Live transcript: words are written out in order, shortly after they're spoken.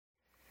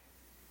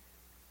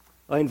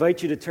I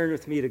invite you to turn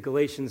with me to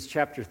Galatians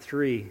chapter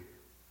 3.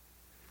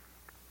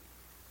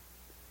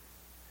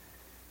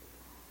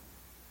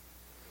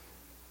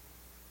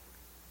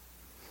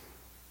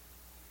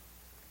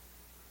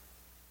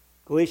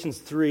 Galatians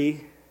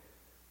 3,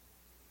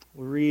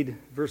 we'll read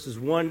verses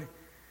 1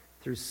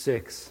 through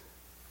 6.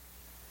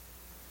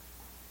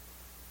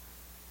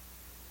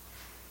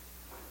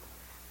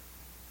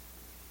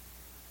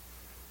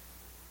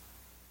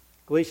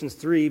 Galatians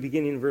 3,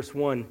 beginning in verse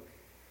 1.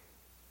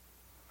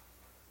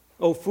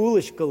 O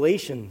foolish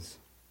Galatians,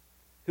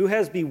 who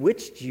has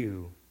bewitched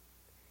you?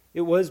 It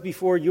was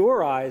before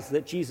your eyes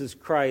that Jesus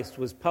Christ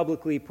was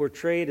publicly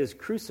portrayed as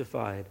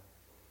crucified.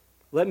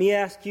 Let me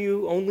ask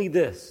you only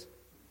this.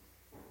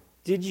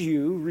 Did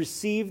you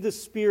receive the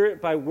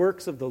Spirit by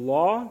works of the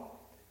law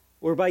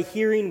or by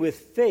hearing with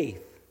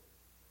faith?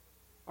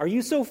 Are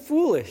you so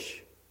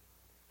foolish?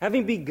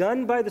 Having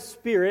begun by the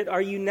Spirit,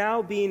 are you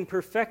now being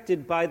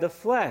perfected by the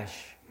flesh?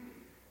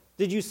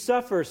 Did you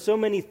suffer so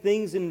many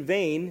things in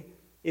vain,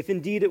 if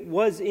indeed it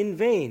was in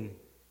vain?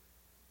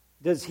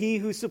 Does he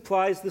who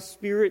supplies the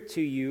Spirit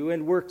to you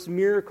and works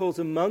miracles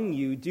among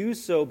you do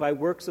so by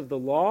works of the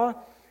law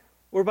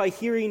or by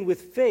hearing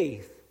with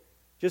faith,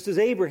 just as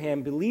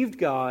Abraham believed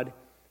God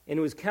and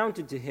it was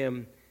counted to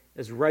him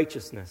as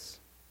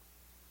righteousness?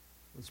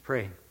 Let's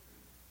pray.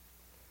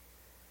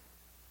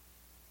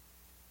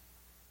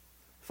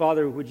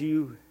 Father, would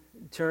you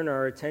turn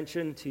our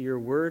attention to your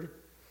word?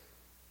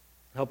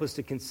 Help us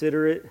to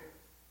consider it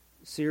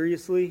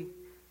seriously.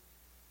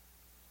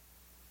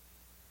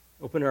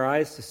 Open our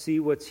eyes to see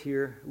what's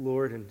here,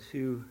 Lord, and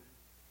to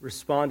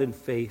respond in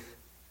faith.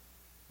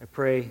 I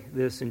pray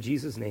this in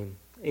Jesus' name.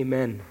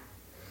 Amen.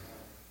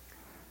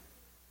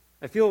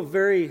 I feel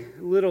very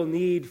little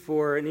need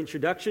for an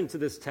introduction to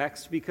this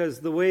text because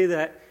the way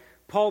that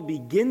Paul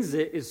begins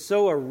it is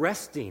so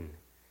arresting.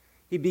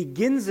 He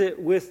begins it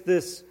with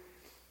this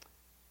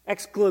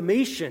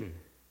exclamation,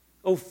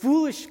 "O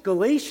foolish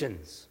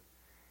Galatians."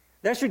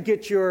 That should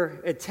get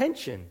your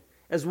attention.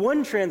 As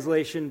one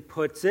translation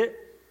puts it,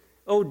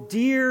 "Oh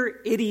dear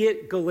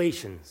idiot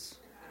Galatians."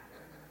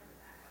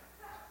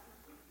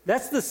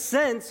 That's the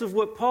sense of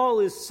what Paul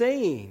is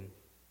saying.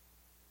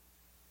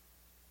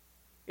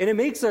 And it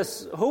makes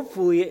us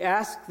hopefully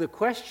ask the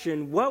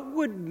question, what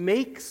would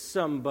make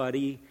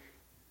somebody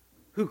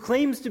who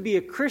claims to be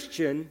a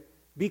Christian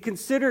be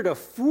considered a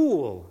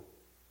fool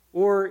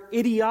or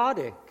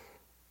idiotic?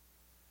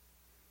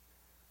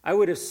 I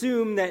would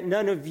assume that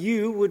none of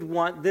you would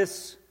want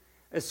this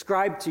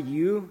ascribed to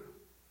you.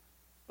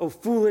 Oh,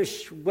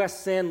 foolish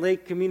West Sand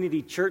Lake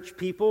Community Church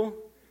people.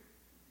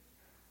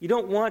 You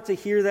don't want to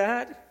hear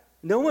that.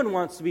 No one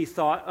wants to be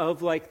thought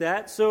of like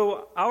that.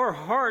 So our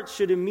hearts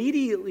should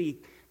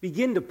immediately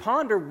begin to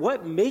ponder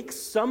what makes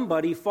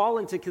somebody fall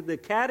into the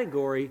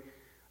category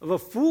of a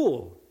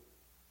fool,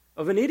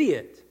 of an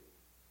idiot,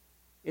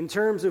 in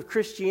terms of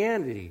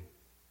Christianity.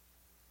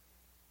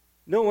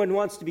 No one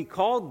wants to be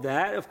called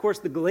that. Of course,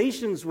 the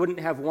Galatians wouldn't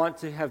want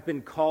to have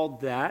been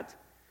called that.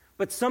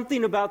 But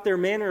something about their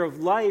manner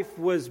of life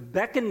was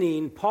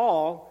beckoning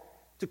Paul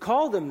to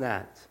call them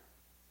that.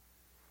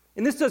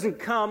 And this doesn't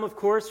come, of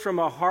course, from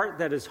a heart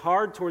that is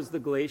hard towards the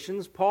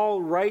Galatians.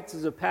 Paul writes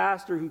as a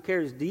pastor who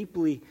cares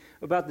deeply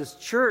about this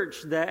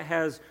church that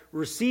has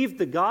received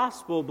the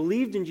gospel,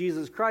 believed in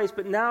Jesus Christ,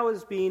 but now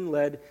is being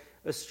led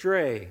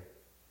astray.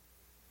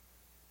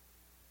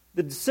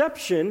 The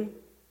deception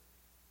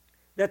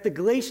that the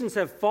Galatians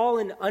have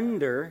fallen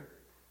under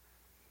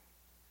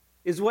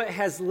is what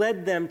has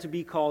led them to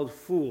be called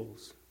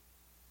fools.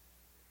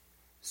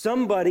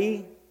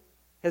 Somebody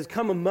has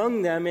come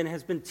among them and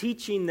has been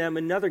teaching them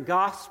another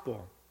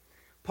gospel.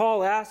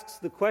 Paul asks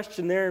the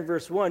question there in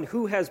verse 1,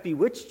 who has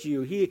bewitched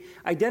you? He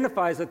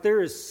identifies that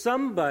there is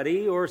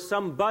somebody or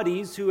some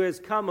buddies who has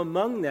come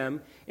among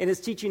them and is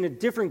teaching a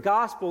different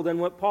gospel than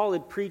what Paul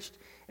had preached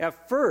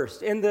at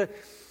first. And the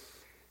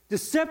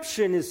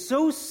deception is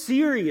so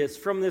serious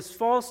from this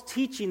false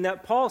teaching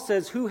that Paul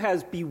says, who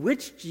has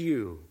bewitched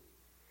you?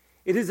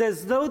 It is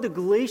as though the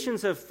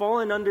Galatians have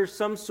fallen under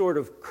some sort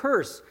of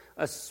curse,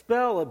 a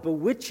spell, a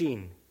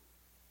bewitching.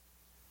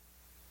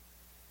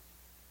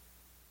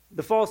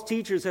 The false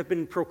teachers have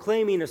been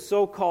proclaiming a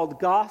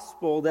so-called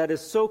gospel that is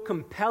so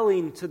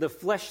compelling to the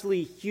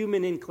fleshly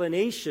human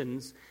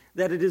inclinations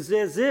that it is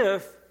as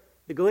if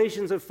the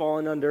Galatians have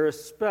fallen under a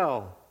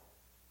spell.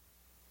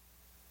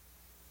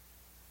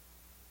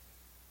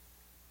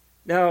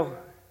 Now,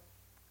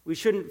 we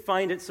shouldn't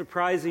find it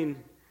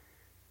surprising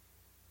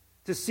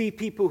to see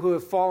people who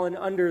have fallen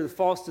under the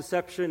false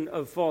deception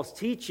of false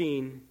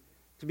teaching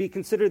to be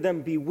considered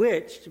them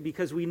bewitched,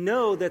 because we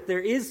know that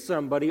there is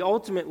somebody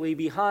ultimately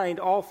behind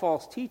all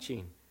false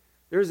teaching.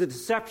 There's a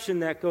deception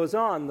that goes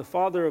on. The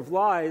father of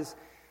lies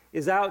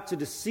is out to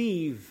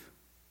deceive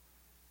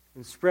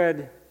and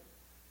spread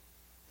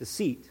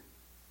deceit.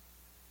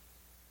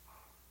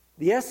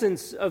 The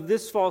essence of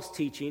this false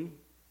teaching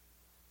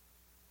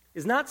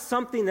is not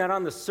something that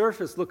on the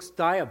surface looks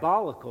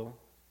diabolical.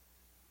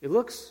 It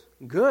looks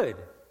good.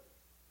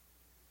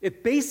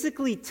 It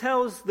basically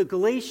tells the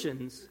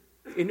Galatians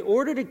in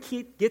order to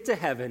get to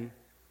heaven,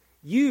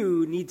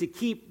 you need to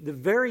keep the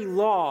very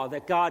law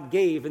that God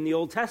gave in the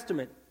Old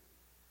Testament.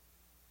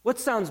 What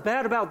sounds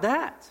bad about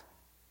that?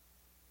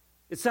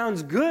 It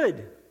sounds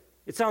good.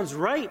 It sounds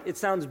right. It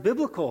sounds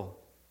biblical.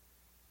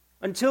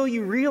 Until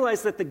you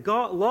realize that the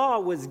law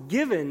was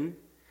given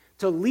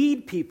to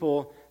lead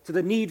people to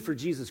the need for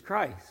Jesus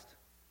Christ.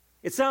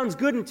 It sounds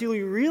good until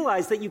you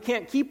realize that you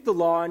can't keep the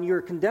law and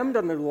you're condemned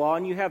under the law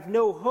and you have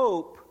no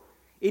hope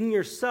in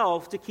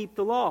yourself to keep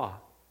the law.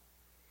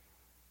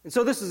 And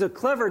so this is a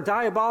clever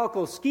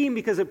diabolical scheme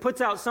because it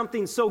puts out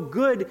something so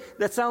good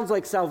that sounds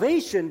like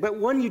salvation, but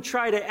when you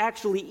try to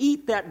actually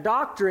eat that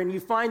doctrine, you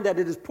find that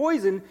it is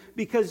poison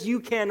because you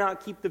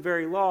cannot keep the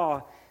very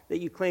law that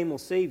you claim will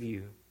save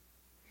you.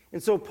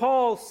 And so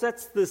Paul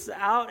sets this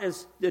out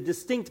as a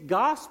distinct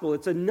gospel.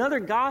 It's another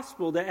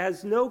gospel that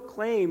has no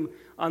claim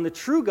on the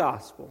true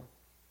gospel.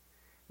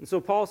 And so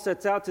Paul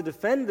sets out to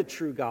defend the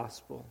true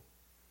gospel.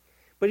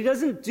 But he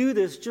doesn't do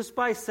this just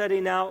by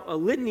setting out a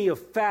litany of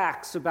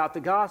facts about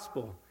the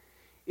gospel.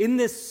 In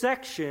this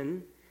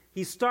section,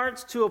 he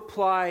starts to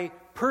apply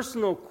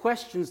personal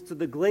questions to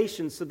the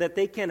Galatians so that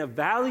they can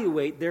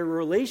evaluate their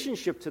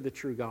relationship to the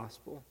true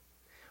gospel.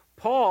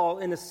 Paul,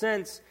 in a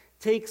sense,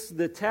 takes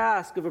the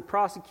task of a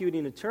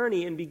prosecuting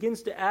attorney and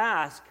begins to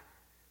ask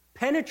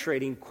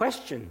penetrating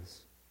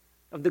questions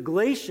of the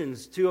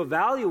Galatians to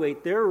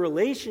evaluate their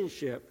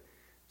relationship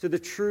to the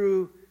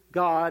true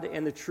God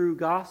and the true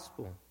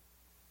gospel.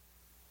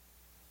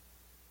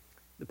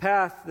 The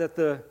path that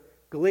the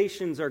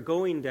Galatians are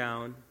going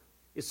down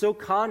is so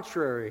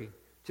contrary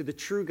to the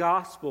true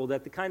gospel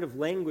that the kind of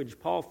language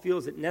Paul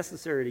feels it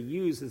necessary to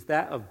use is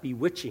that of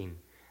bewitching,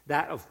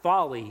 that of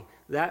folly,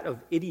 that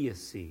of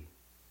idiocy.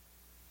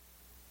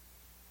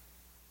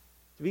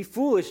 To be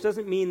foolish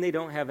doesn't mean they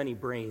don't have any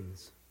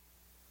brains.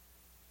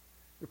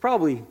 They're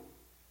probably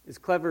as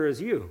clever as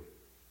you.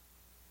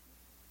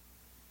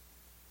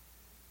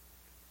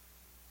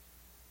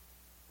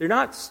 They're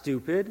not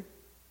stupid,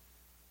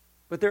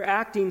 but they're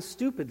acting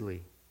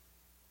stupidly.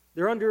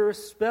 They're under a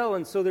spell,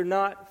 and so they're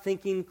not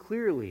thinking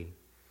clearly.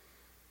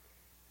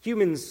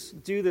 Humans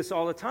do this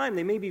all the time.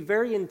 They may be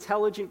very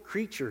intelligent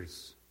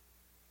creatures.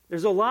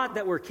 There's a lot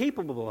that we're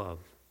capable of.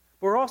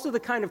 We're also the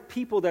kind of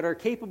people that are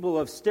capable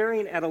of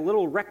staring at a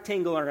little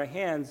rectangle in our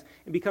hands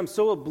and become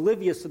so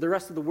oblivious to the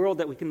rest of the world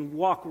that we can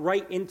walk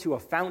right into a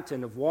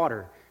fountain of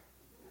water.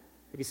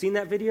 Have you seen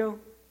that video?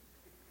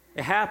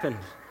 It happened.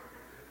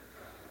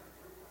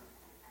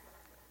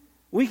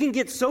 We can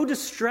get so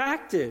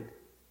distracted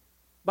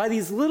by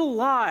these little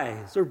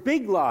lies or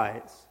big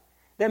lies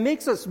that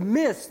makes us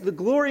miss the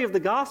glory of the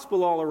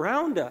gospel all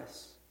around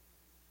us.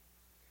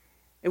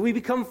 And we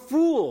become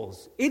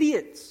fools,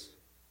 idiots.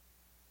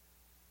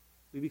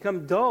 We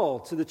become dull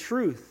to the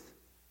truth.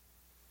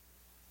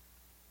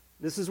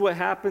 This is what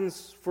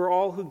happens for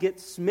all who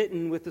get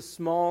smitten with a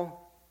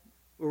small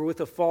or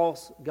with a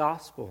false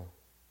gospel.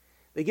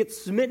 They get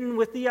smitten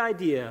with the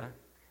idea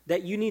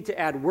that you need to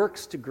add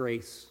works to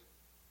grace,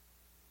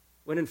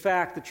 when in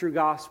fact the true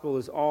gospel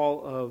is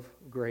all of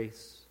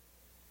grace.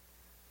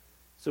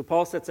 So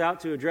Paul sets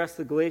out to address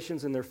the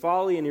Galatians and their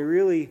folly,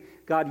 and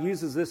God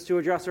uses this to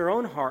address our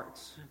own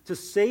hearts, to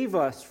save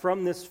us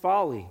from this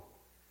folly.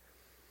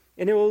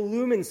 And it will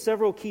illumine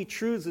several key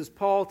truths as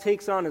Paul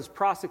takes on his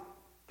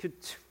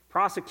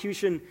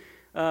prosecution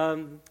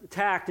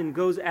tact and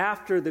goes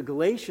after the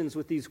Galatians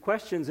with these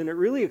questions, and it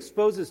really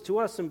exposes to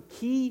us some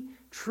key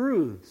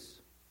truths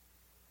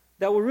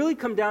that will really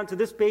come down to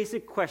this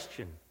basic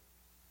question.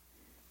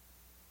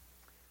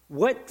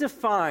 What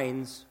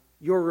defines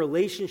your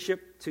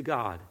relationship to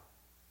God?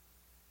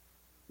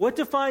 What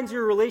defines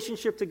your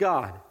relationship to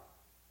God?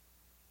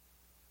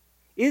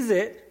 Is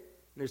it,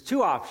 there's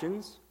two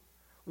options,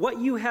 what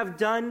you have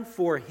done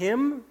for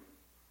Him,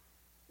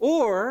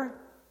 or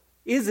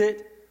is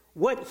it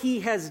what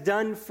He has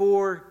done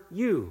for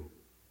you?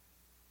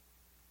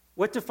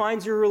 What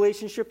defines your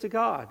relationship to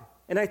God?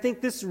 And I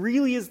think this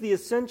really is the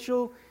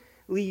essentially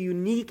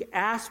unique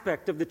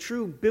aspect of the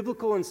true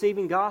biblical and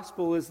saving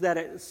gospel, is that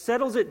it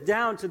settles it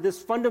down to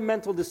this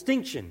fundamental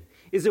distinction.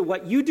 Is it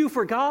what you do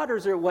for God, or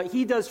is it what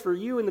He does for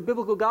you? And the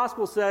biblical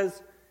gospel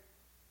says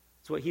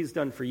it's what He's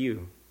done for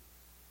you.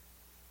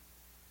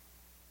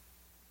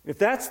 If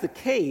that's the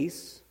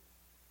case,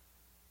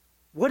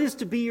 what is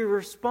to be your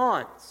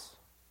response?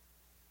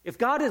 If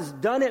God has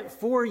done it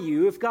for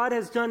you, if God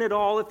has done it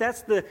all, if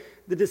that's the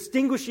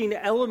distinguishing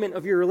element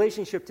of your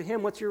relationship to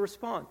Him, what's your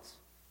response?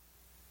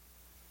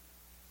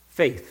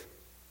 Faith.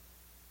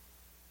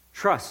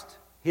 Trust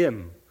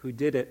Him who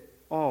did it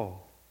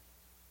all.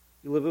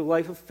 You live a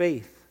life of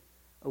faith,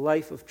 a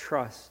life of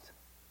trust.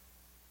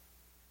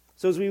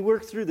 So as we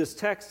work through this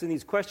text and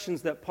these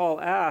questions that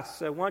Paul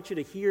asks, I want you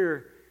to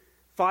hear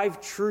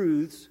 5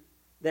 truths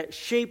that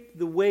shape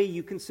the way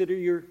you consider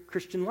your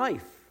Christian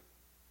life,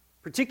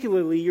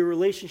 particularly your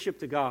relationship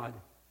to God.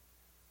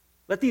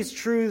 Let these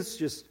truths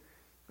just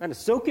kind of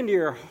soak into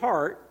your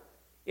heart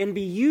and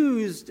be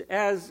used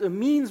as a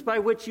means by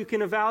which you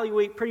can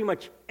evaluate pretty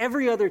much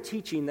every other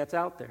teaching that's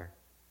out there.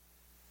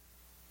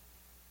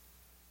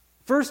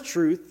 First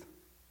truth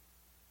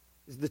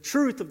is the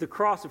truth of the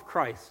cross of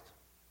Christ.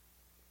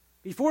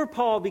 Before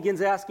Paul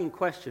begins asking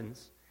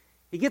questions,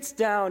 he gets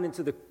down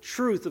into the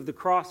truth of the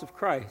cross of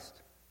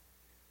Christ.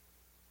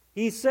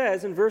 He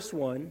says in verse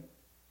 1,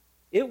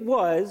 "It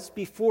was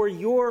before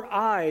your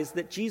eyes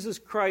that Jesus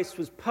Christ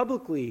was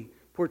publicly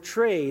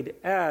portrayed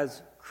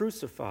as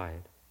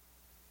crucified."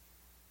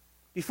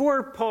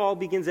 Before Paul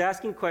begins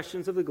asking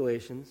questions of the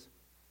Galatians,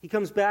 he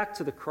comes back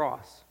to the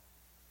cross.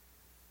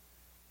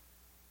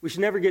 We should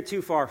never get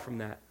too far from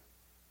that.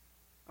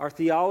 Our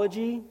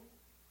theology,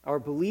 our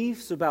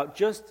beliefs about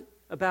just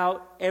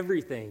about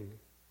everything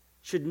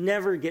should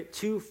never get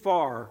too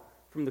far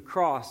from the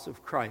cross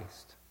of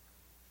Christ.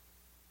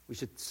 We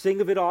should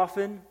sing of it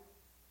often.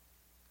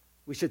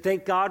 We should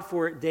thank God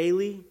for it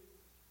daily.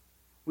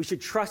 We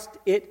should trust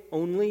it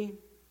only.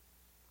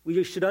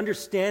 We should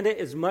understand it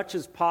as much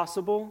as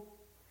possible.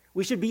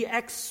 We should be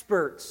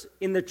experts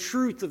in the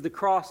truth of the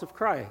cross of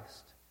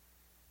Christ.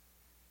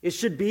 It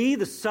should be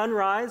the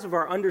sunrise of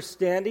our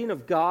understanding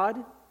of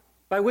God,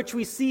 by which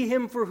we see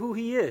him for who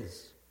he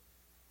is.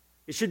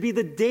 It should be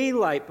the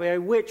daylight by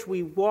which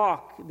we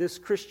walk this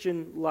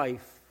Christian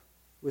life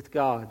with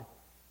God.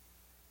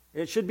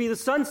 And it should be the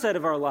sunset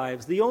of our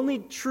lives, the only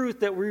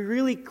truth that we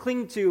really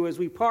cling to as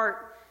we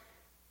part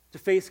to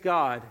face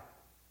God,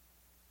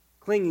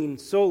 clinging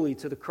solely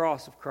to the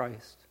cross of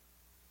Christ.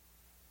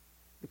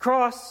 The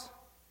cross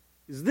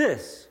is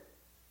this: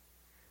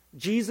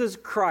 Jesus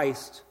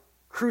Christ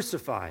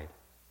crucified.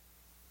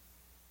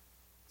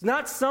 It's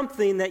not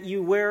something that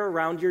you wear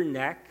around your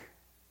neck.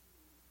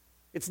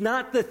 It's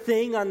not the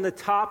thing on the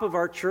top of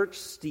our church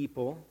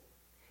steeple.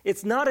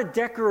 It's not a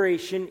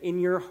decoration in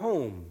your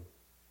home.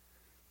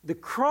 The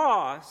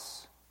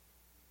cross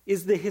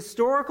is the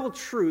historical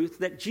truth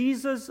that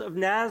Jesus of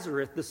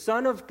Nazareth, the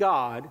Son of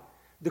God,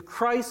 the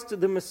Christ,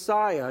 the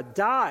Messiah,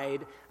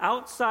 died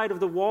outside of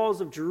the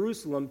walls of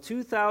Jerusalem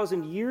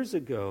 2,000 years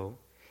ago,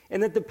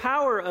 and that the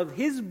power of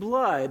his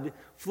blood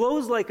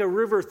flows like a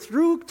river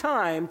through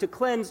time to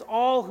cleanse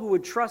all who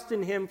would trust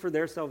in him for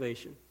their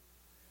salvation.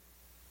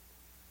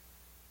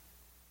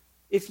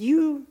 If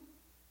you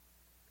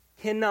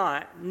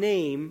cannot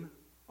name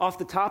off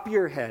the top of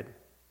your head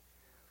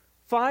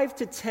 5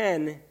 to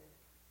 10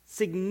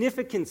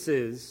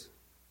 significances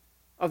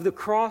of the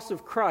cross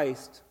of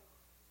Christ,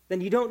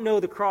 then you don't know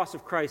the cross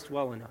of Christ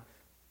well enough.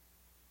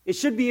 It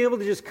should be able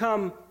to just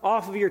come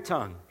off of your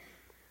tongue.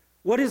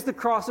 What is the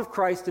cross of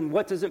Christ and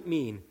what does it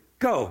mean?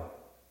 Go.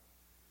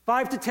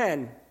 5 to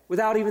 10,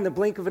 without even the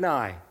blink of an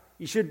eye,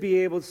 you should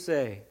be able to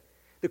say,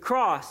 the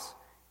cross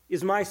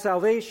is my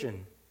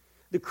salvation.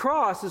 The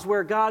cross is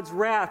where God's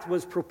wrath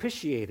was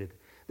propitiated.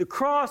 The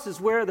cross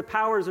is where the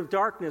powers of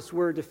darkness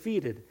were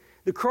defeated.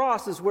 The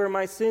cross is where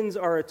my sins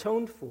are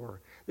atoned for.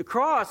 The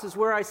cross is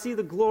where I see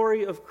the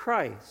glory of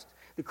Christ.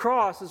 The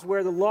cross is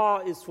where the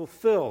law is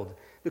fulfilled.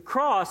 The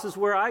cross is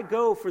where I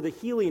go for the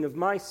healing of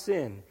my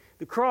sin.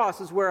 The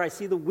cross is where I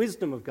see the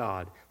wisdom of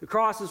God. The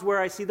cross is where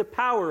I see the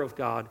power of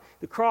God.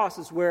 The cross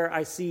is where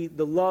I see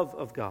the love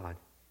of God.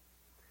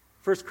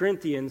 1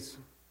 Corinthians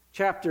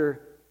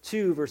chapter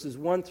 2, verses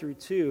 1 through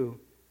 2,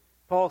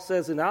 Paul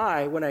says, "And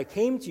I, when I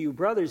came to you,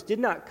 brothers, did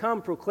not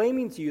come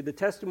proclaiming to you the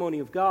testimony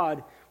of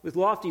God with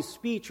lofty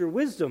speech or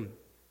wisdom.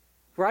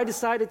 For I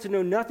decided to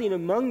know nothing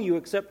among you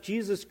except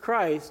Jesus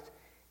Christ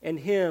and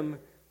him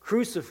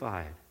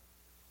crucified."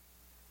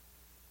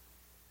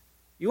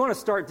 You want to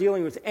start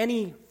dealing with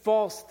any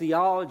false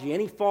theology,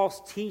 any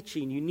false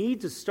teaching, you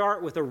need to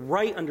start with a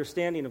right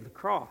understanding of the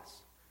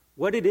cross.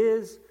 What it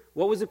is,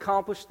 what was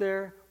accomplished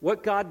there,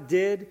 what God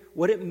did,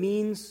 what it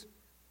means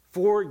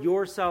for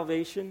your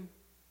salvation.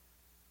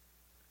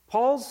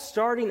 Paul's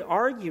starting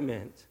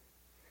argument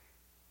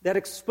that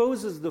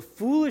exposes the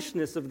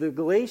foolishness of the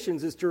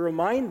Galatians is to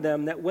remind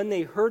them that when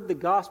they heard the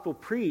gospel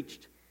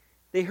preached,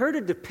 they heard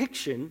a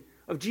depiction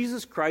of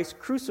Jesus Christ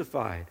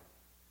crucified.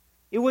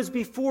 It was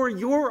before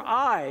your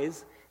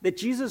eyes that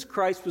Jesus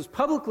Christ was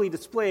publicly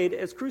displayed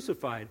as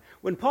crucified.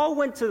 When Paul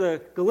went to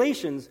the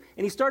Galatians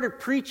and he started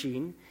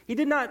preaching, he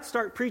did not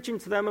start preaching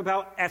to them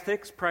about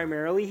ethics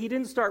primarily. He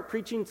didn't start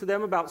preaching to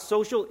them about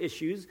social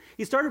issues.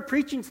 He started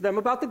preaching to them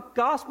about the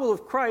gospel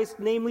of Christ,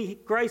 namely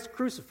Christ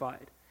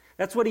crucified.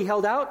 That's what he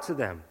held out to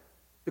them.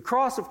 The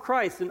cross of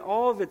Christ and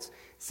all of its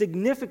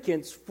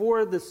significance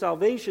for the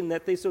salvation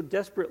that they so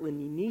desperately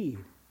need.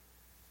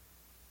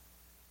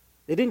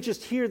 They didn't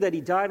just hear that he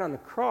died on the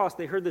cross,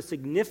 they heard the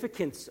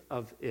significance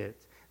of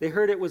it. They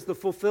heard it was the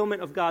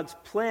fulfillment of God's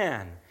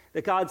plan,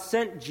 that God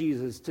sent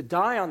Jesus to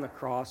die on the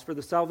cross for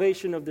the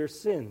salvation of their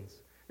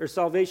sins, or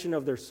salvation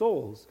of their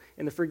souls,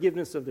 and the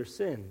forgiveness of their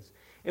sins.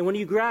 And when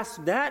you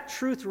grasp that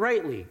truth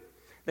rightly,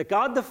 that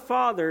God the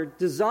Father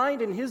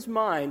designed in his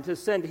mind to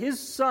send his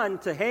Son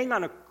to hang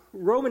on a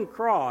Roman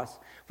cross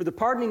for the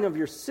pardoning of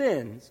your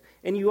sins,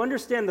 and you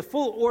understand the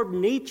full orb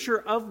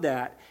nature of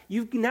that,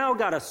 you've now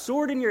got a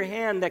sword in your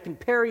hand that can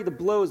parry the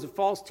blows of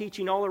false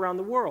teaching all around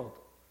the world.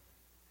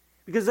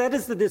 Because that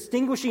is the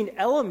distinguishing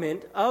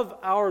element of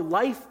our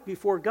life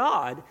before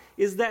God,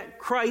 is that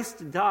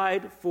Christ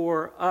died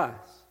for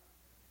us.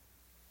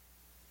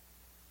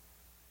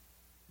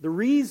 The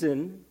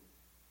reason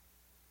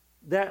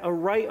that a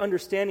right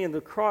understanding of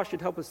the cross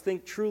should help us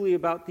think truly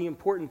about the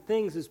important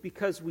things is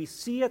because we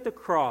see at the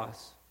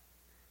cross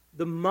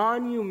the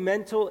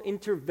monumental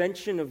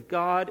intervention of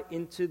God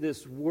into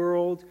this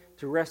world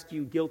to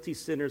rescue guilty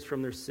sinners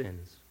from their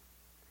sins.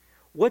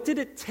 What did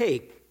it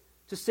take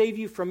to save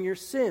you from your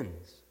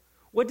sins?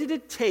 What did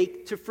it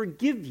take to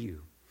forgive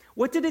you?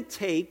 What did it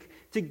take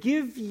to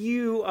give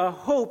you a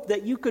hope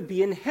that you could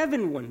be in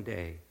heaven one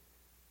day?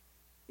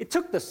 It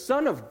took the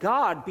Son of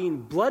God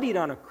being bloodied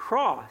on a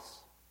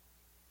cross.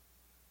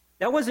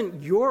 That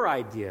wasn't your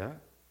idea.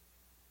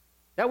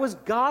 That was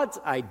God's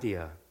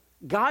idea.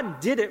 God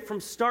did it from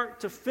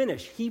start to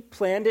finish. He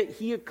planned it.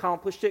 He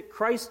accomplished it.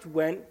 Christ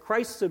went.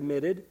 Christ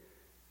submitted.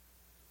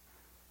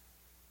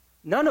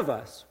 None of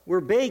us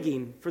were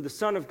begging for the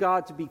Son of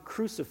God to be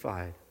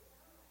crucified.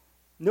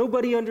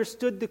 Nobody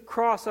understood the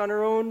cross on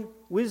our own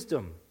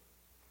wisdom.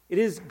 It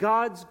is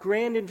God's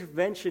grand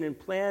intervention and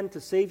plan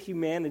to save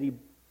humanity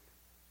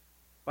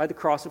by the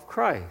cross of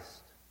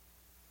Christ.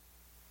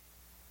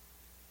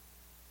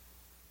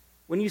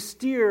 When you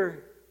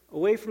steer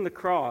away from the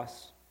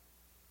cross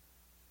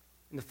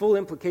and the full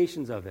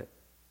implications of it,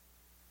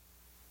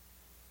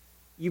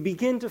 you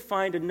begin to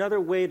find another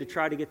way to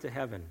try to get to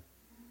heaven.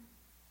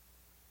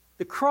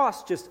 The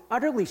cross just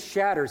utterly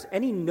shatters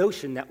any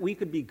notion that we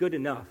could be good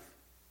enough.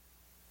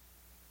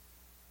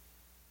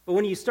 But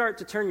when you start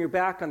to turn your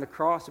back on the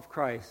cross of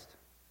Christ,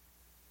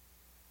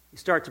 you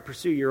start to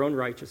pursue your own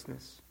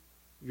righteousness,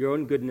 your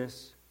own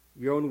goodness,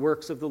 your own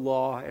works of the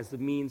law as the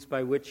means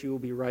by which you will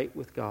be right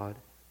with God.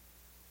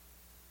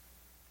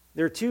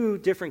 There are two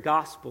different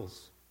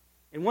gospels,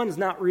 and one's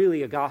not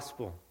really a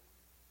gospel.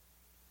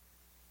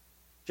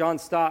 John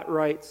Stott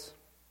writes,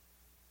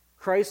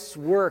 Christ's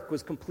work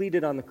was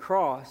completed on the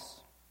cross,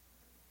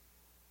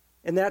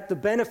 and that the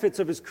benefits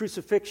of his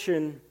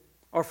crucifixion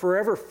are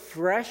forever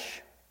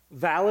fresh,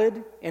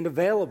 valid, and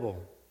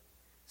available.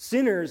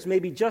 Sinners may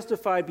be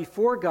justified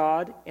before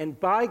God and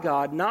by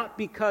God not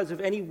because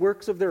of any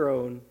works of their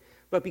own,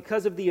 but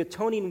because of the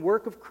atoning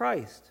work of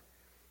Christ.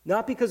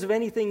 Not because of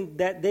anything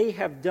that they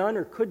have done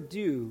or could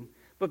do,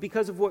 but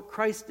because of what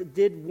Christ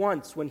did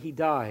once when he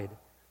died.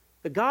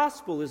 The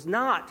gospel is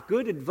not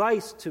good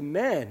advice to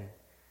men,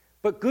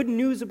 but good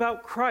news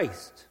about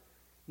Christ.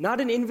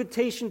 Not an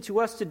invitation to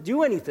us to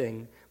do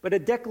anything, but a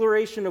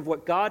declaration of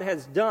what God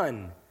has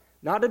done.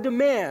 Not a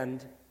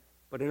demand,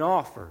 but an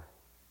offer.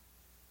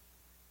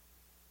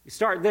 We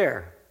start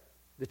there,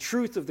 the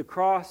truth of the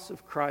cross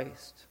of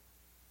Christ.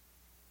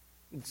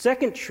 The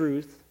second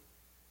truth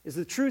is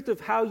the truth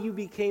of how you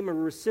became a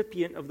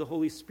recipient of the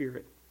Holy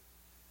Spirit.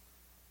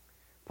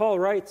 Paul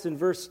writes in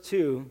verse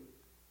 2,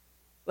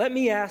 "Let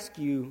me ask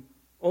you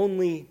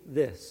only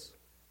this.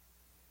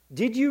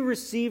 Did you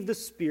receive the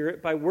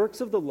Spirit by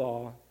works of the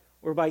law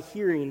or by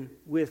hearing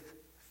with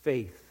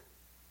faith?"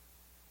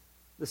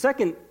 The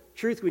second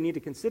truth we need to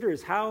consider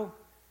is how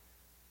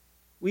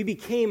we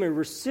became a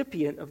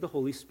recipient of the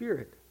Holy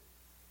Spirit.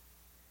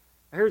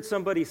 I heard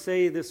somebody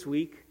say this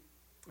week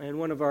in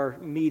one of our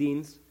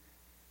meetings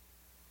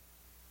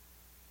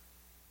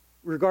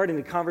regarding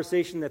the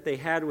conversation that they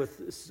had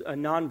with a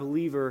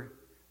non-believer,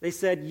 they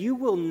said, "You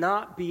will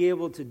not be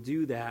able to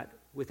do that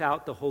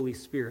without the Holy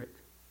Spirit."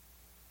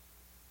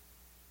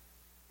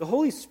 The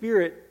Holy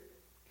Spirit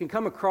can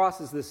come across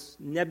as this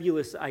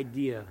nebulous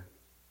idea.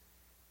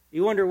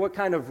 You wonder, what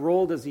kind of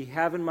role does he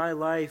have in my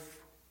life?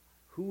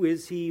 Who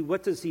is he?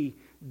 What does he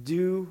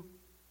do?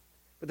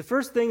 But the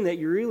first thing that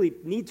you really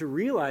need to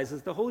realize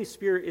is the Holy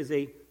Spirit is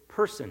a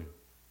person.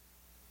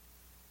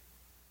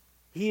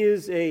 He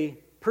is a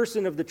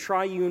person of the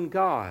triune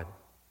God.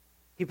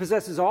 He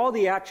possesses all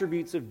the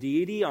attributes of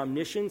deity,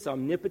 omniscience,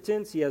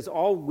 omnipotence. He has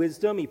all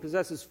wisdom. He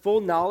possesses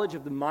full knowledge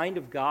of the mind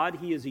of God.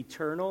 He is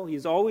eternal. He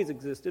has always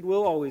existed,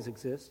 will always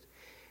exist.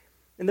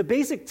 And the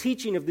basic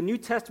teaching of the New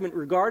Testament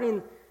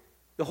regarding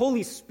the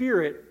Holy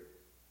Spirit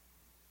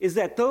is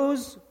that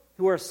those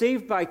who are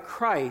saved by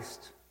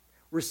Christ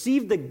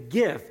receive the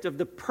gift of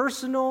the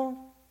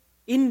personal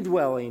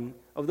indwelling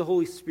of the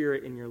Holy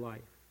Spirit in your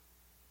life.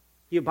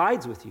 He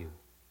abides with you.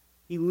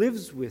 He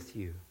lives with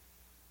you.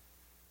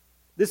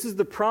 This is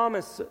the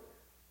promise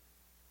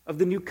of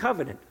the new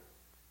covenant,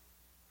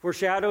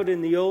 foreshadowed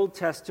in the Old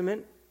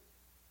Testament.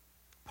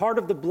 Part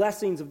of the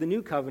blessings of the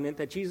new covenant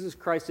that Jesus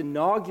Christ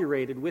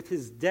inaugurated with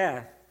his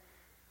death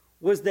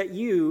was that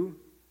you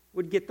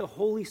would get the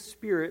Holy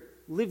Spirit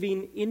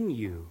living in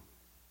you,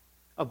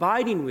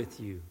 abiding with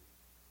you.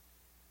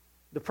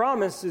 The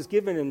promise is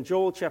given in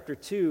Joel chapter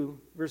 2,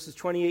 verses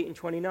 28 and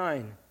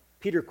 29.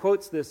 Peter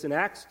quotes this in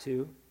Acts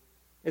 2.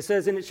 It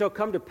says, "And it shall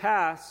come to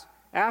pass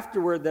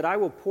afterward that I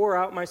will pour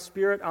out my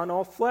Spirit on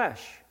all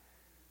flesh.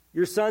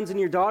 Your sons and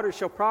your daughters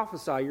shall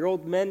prophesy, your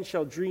old men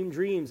shall dream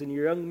dreams, and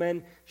your young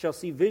men shall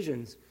see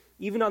visions.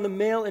 Even on the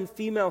male and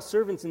female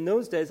servants in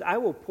those days, I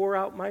will pour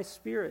out my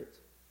Spirit."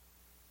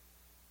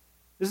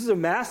 This is a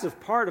massive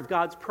part of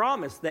God's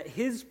promise that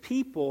his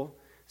people,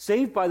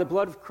 saved by the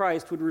blood of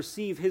Christ, would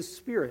receive his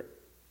Spirit.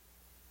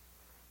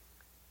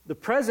 The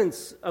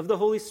presence of the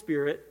Holy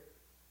Spirit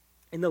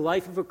in the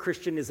life of a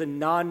Christian is a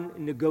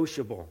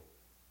non-negotiable.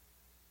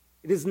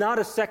 It is not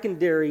a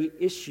secondary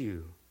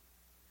issue.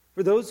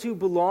 For those who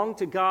belong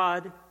to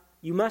God,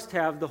 you must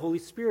have the Holy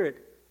Spirit.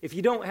 If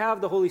you don't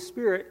have the Holy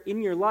Spirit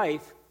in your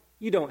life,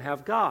 you don't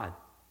have God.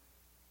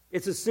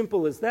 It's as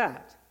simple as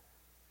that.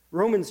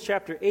 Romans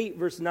chapter 8,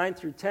 verse 9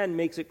 through 10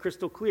 makes it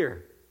crystal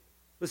clear.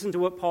 Listen to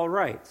what Paul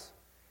writes.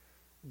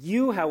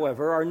 You,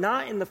 however, are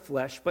not in the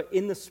flesh, but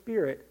in the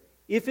Spirit,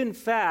 if in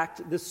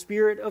fact the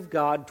Spirit of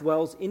God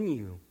dwells in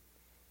you.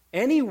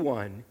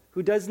 Anyone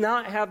who does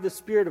not have the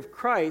Spirit of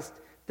Christ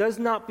does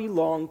not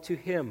belong to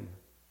him.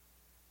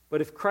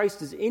 But if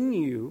Christ is in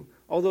you,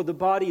 although the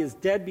body is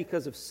dead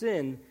because of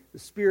sin, the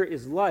Spirit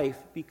is life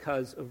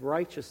because of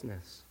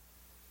righteousness.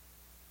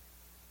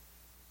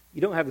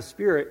 You don't have the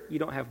Spirit, you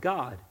don't have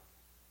God.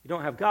 You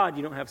don't have God,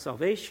 you don't have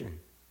salvation.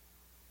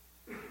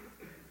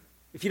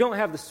 If you don't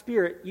have the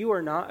Spirit, you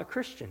are not a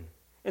Christian.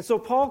 And so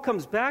Paul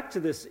comes back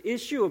to this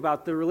issue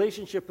about the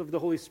relationship of the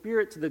Holy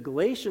Spirit to the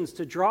Galatians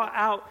to draw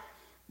out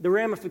the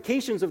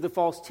ramifications of the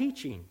false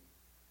teaching.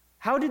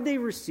 How did they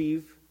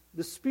receive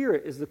the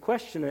Spirit is the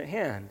question at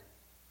hand.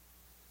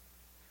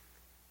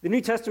 The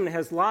New Testament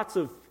has lots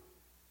of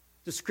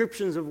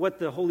descriptions of what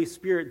the Holy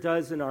Spirit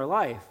does in our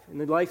life, in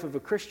the life of a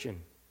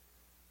Christian.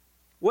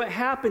 What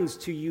happens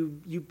to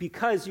you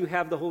because you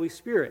have the Holy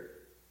Spirit?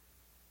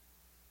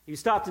 You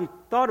stopped and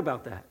thought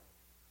about that.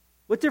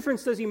 What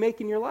difference does he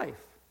make in your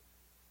life?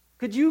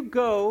 Could you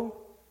go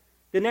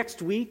the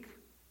next week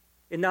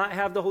and not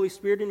have the Holy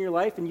Spirit in your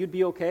life and you'd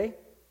be okay?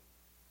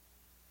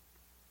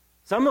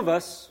 Some of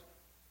us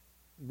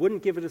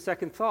wouldn't give it a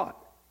second thought,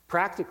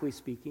 practically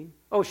speaking.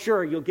 Oh,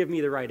 sure, you'll give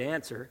me the right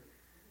answer.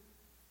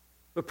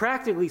 But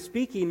practically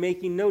speaking,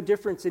 making no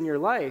difference in your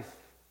life,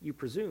 you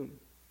presume.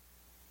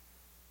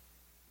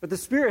 But the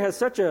Spirit has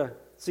such a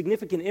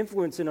significant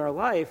influence in our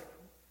life,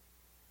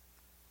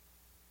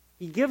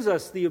 he gives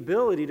us the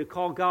ability to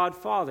call God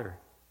Father.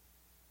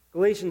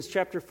 Galatians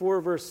chapter 4,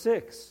 verse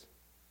 6.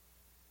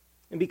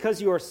 And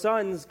because you are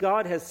sons,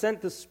 God has sent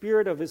the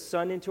Spirit of his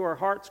Son into our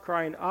hearts,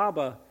 crying,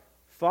 Abba,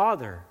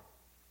 Father.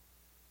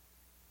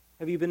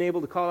 Have you been able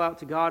to call out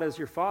to God as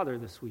your Father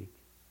this week?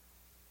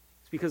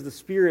 It's because the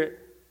Spirit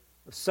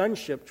of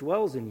sonship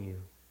dwells in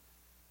you.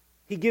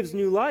 He gives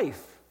new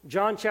life.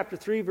 John chapter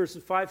 3,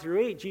 verses 5 through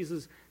 8,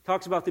 Jesus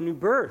talks about the new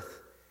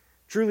birth.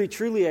 Truly,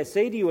 truly, I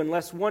say to you,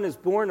 unless one is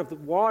born of the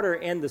water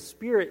and the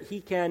Spirit,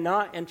 he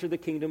cannot enter the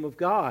kingdom of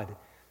God.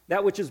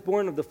 That which is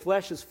born of the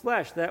flesh is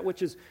flesh. That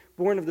which is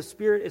born of the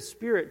Spirit is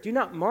spirit. Do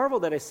not marvel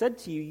that I said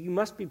to you, you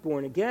must be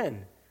born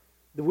again.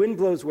 The wind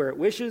blows where it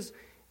wishes,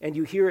 and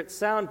you hear its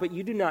sound, but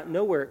you do not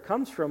know where it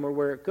comes from or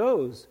where it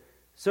goes.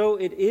 So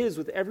it is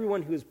with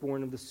everyone who is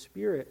born of the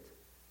Spirit.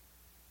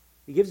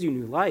 He gives you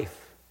new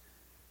life.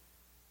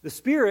 The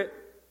Spirit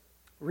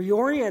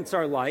reorients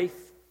our life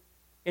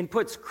and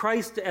puts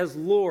Christ as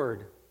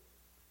Lord.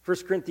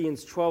 1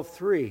 Corinthians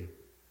 12:3.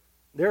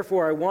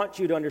 Therefore, I want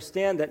you to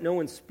understand that no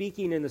one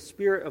speaking in the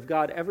Spirit of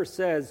God ever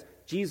says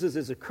Jesus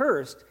is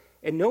accursed,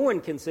 and no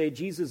one can say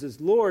Jesus is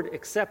Lord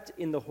except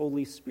in the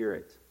Holy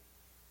Spirit.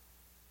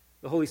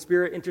 The Holy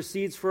Spirit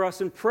intercedes for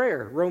us in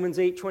prayer. Romans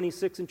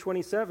 8:26 and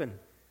 27.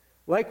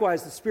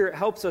 Likewise, the Spirit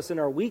helps us in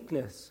our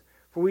weakness.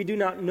 For we do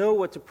not know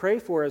what to pray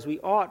for as we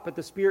ought, but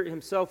the Spirit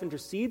himself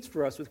intercedes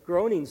for us with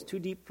groanings too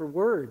deep for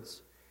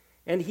words.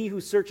 And he who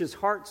searches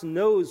hearts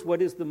knows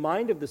what is the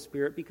mind of the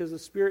Spirit, because the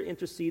Spirit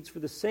intercedes for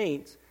the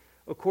saints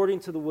according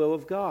to the will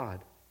of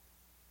God.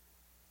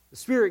 The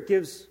Spirit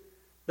gives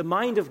the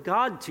mind of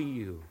God to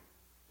you.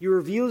 He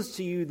reveals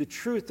to you the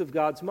truth of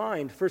God's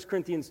mind. 1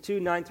 Corinthians 2,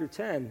 9 through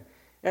 10.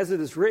 As it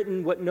is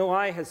written, what no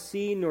eye has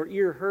seen, nor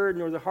ear heard,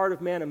 nor the heart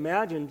of man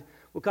imagined,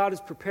 what God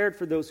has prepared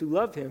for those who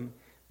love him.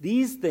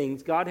 These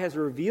things God has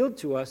revealed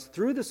to us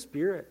through the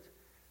Spirit.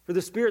 For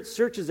the Spirit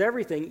searches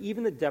everything,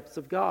 even the depths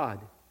of God.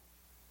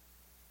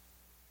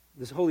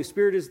 This Holy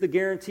Spirit is the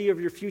guarantee of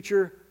your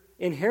future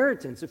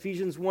inheritance.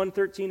 Ephesians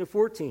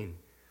 1:13-14.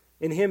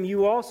 In him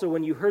you also,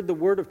 when you heard the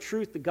word of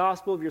truth, the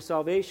gospel of your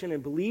salvation,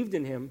 and believed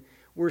in him,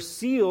 were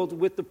sealed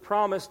with the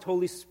promised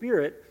Holy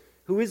Spirit,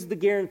 who is the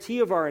guarantee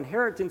of our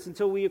inheritance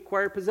until we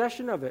acquire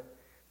possession of it,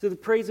 to the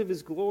praise of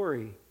his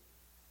glory.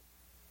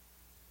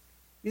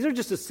 These are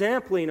just a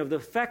sampling of the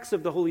effects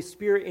of the Holy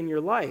Spirit in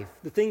your life,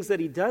 the things that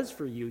he does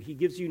for you. He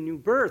gives you new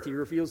birth. He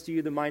reveals to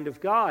you the mind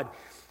of God.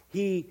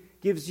 He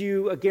gives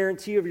you a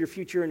guarantee of your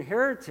future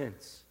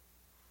inheritance.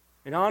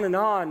 And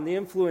on, the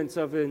influence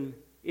of him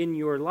in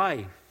your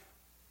life.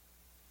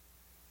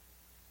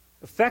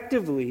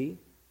 Effectively,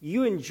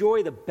 you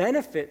enjoy the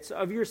benefits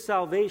of your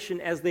salvation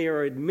as they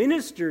are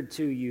administered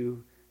to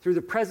you through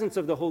the presence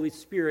of the Holy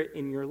Spirit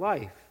in your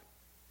life.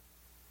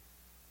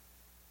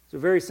 So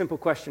a very simple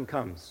question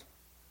comes.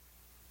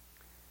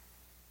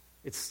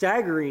 It's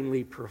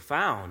staggeringly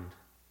profound.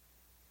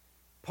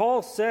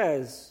 Paul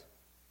says,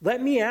 let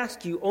me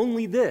ask you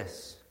only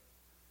this.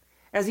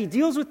 As he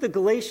deals with the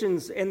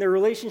Galatians and their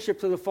relationship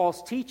to the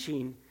false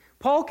teaching,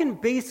 Paul can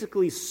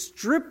basically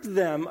strip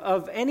them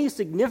of any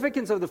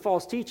significance of the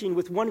false teaching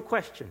with one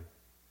question.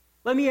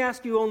 Let me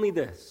ask you only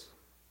this.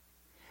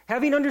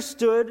 Having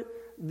understood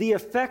the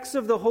effects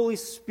of the Holy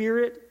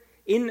Spirit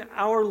in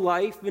our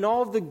life and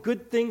all of the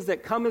good things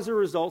that come as a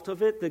result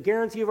of it, the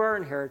guarantee of our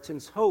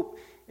inheritance, hope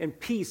and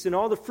peace, and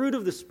all the fruit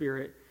of the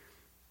Spirit,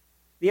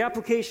 the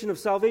application of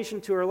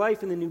salvation to our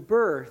life in the new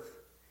birth,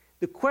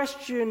 the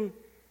question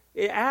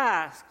it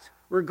asked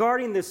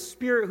regarding the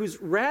Spirit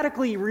who's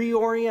radically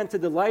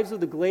reoriented the lives of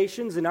the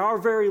Galatians and our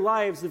very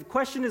lives, the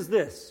question is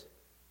this: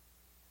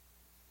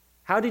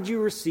 how did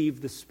you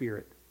receive the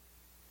Spirit?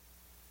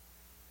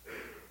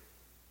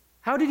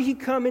 How did he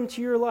come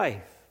into your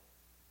life?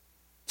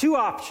 Two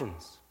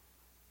options: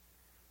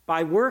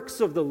 by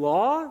works of the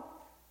law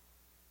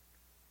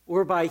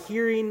or by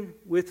hearing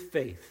with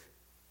faith.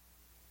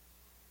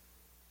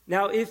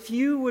 Now, if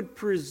you would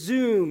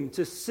presume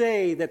to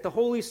say that the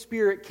Holy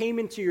Spirit came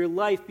into your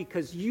life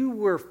because you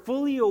were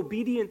fully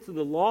obedient to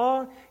the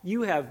law,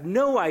 you have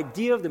no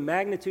idea of the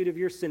magnitude of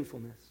your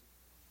sinfulness.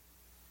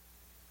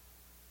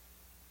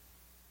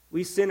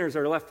 We sinners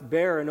are left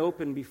bare and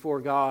open before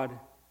God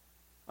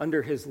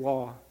under his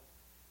law.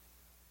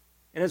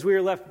 And as we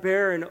are left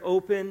bare and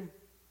open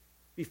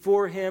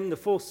before him, the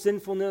full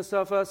sinfulness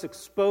of us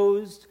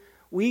exposed,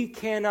 we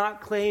cannot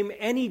claim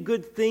any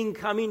good thing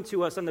coming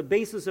to us on the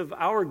basis of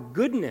our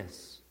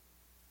goodness.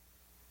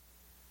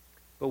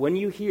 But when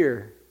you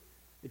hear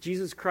that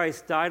Jesus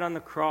Christ died on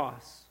the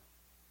cross,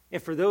 and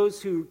for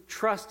those who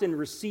trust and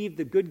receive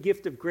the good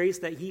gift of grace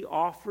that he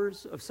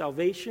offers of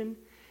salvation,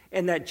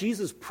 and that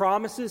Jesus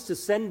promises to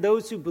send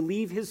those who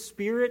believe his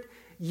Spirit,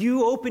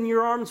 you open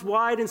your arms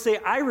wide and say,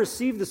 I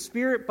receive the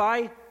Spirit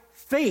by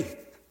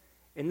faith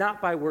and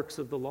not by works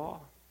of the law.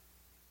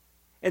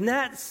 And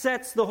that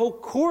sets the whole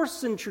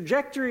course and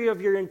trajectory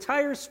of your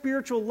entire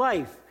spiritual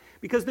life,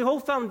 because the whole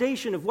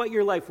foundation of what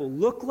your life will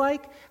look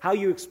like, how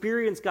you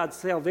experience God's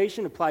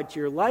salvation applied to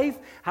your life,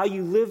 how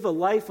you live a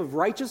life of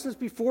righteousness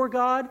before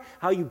God,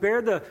 how you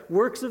bear the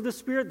works of the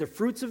Spirit, the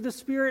fruits of the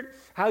Spirit,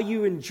 how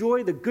you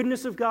enjoy the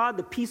goodness of God,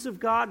 the peace of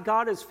God,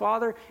 God as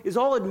Father, is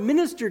all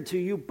administered to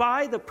you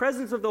by the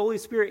presence of the Holy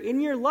Spirit in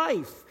your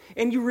life.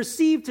 And you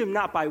received him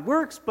not by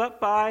works,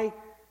 but by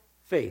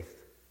faith.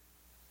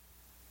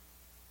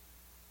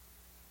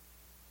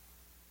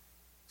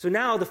 So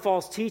now the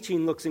false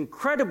teaching looks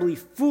incredibly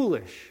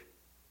foolish,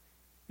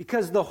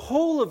 because the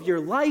whole of your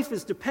life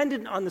is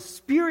dependent on the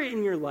Spirit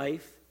in your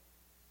life,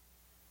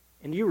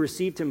 and you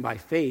received him by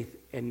faith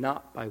and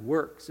not by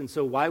works. And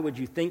so why would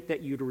you think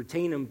that you'd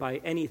retain him by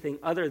anything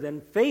other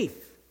than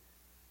faith?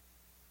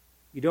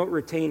 You don't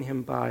retain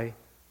him by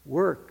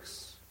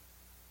works.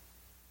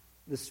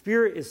 The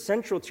Spirit is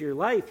central to your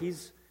life.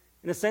 He's,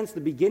 in a sense, the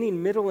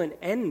beginning, middle, and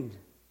end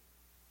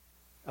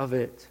of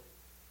it.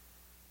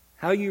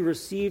 How you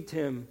received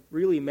him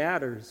really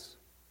matters.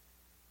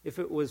 If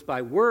it was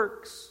by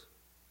works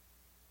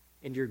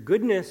and your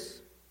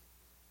goodness,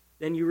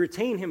 then you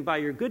retain him by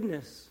your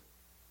goodness.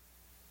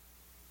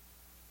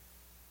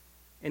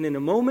 And in a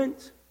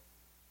moment,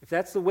 if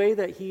that's the way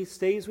that he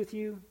stays with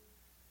you,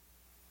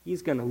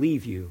 he's going to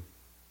leave you,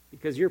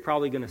 because you're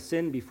probably going to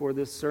sin before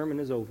this sermon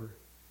is over.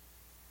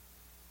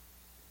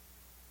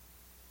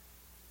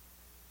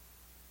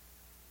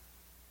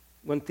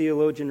 One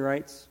theologian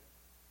writes,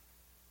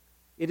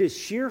 "It is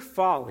sheer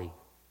folly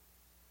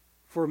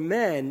for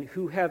men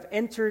who have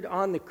entered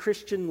on the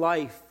Christian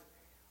life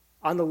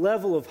on the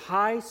level of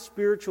high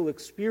spiritual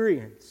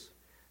experience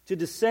to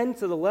descend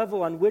to the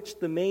level on which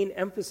the main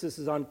emphasis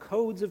is on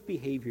codes of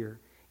behavior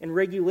and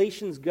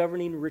regulations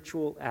governing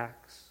ritual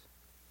acts."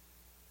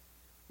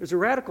 There's a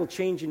radical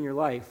change in your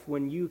life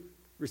when you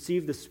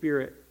receive the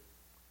Spirit.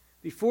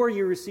 Before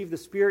you receive the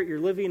Spirit, you're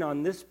living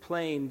on this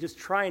plane, just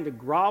trying to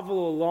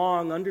grovel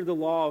along under the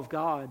law of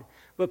God.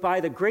 But by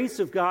the grace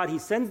of God, he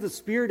sends the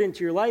Spirit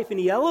into your life, and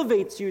he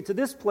elevates you to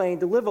this plane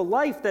to live a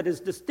life that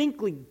is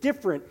distinctly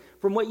different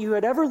from what you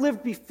had ever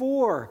lived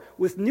before,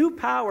 with new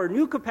power,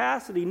 new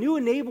capacity, new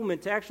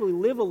enablement to actually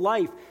live a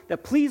life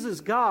that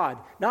pleases God,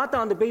 not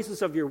on the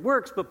basis of your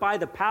works, but by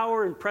the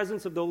power and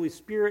presence of the Holy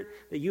Spirit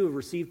that you have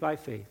received by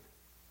faith.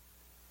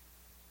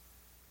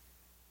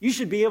 You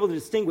should be able to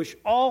distinguish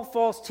all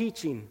false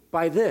teaching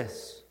by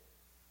this.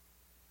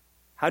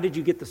 How did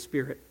you get the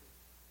Spirit?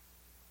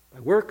 By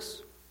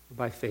works or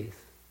by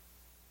faith?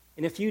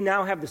 And if you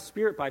now have the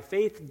Spirit by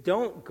faith,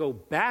 don't go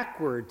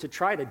backward to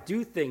try to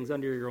do things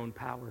under your own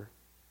power.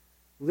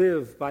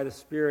 Live by the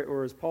Spirit,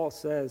 or as Paul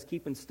says,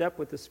 keep in step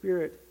with the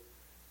Spirit.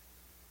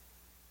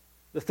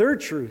 The third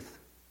truth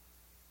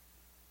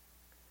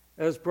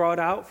that is brought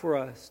out for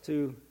us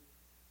to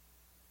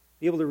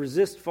be able to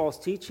resist false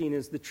teaching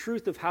is the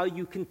truth of how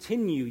you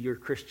continue your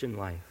Christian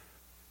life.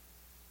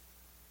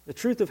 The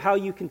truth of how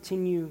you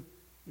continue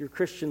your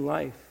Christian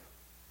life.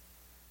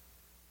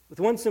 With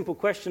one simple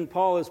question,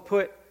 Paul has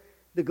put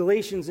the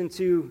Galatians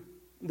into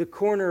the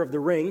corner of the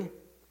ring, and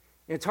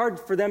it's hard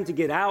for them to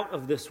get out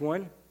of this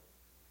one.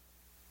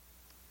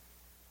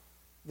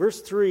 Verse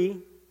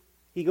 3,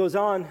 he goes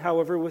on,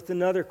 however, with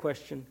another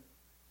question.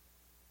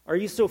 Are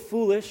you so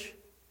foolish?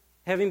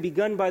 Having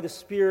begun by the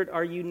Spirit,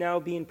 are you now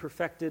being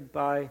perfected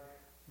by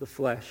the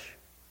flesh?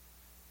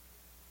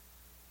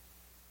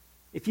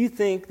 If you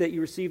think that you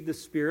received the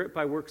Spirit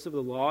by works of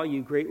the law,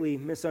 you greatly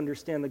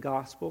misunderstand the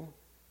gospel,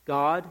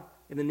 God,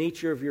 and the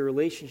nature of your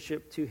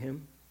relationship to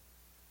Him.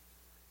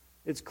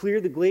 It's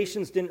clear the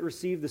Galatians didn't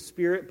receive the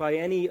Spirit by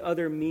any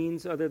other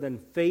means other than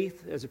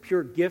faith as a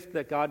pure gift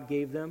that God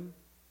gave them.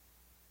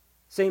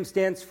 Same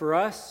stands for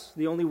us.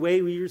 The only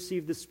way we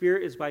receive the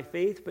Spirit is by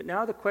faith. But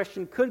now the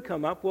question could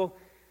come up, well,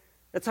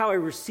 that's how I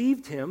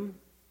received Him.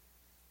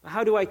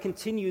 How do I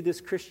continue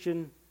this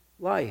Christian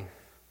life?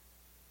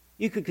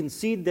 You could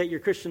concede that your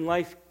Christian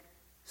life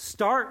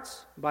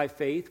starts by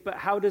faith, but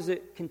how does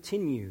it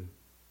continue?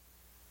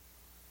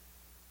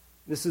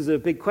 This is a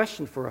big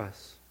question for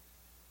us.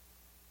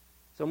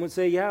 Some would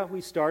say, yeah,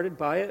 we started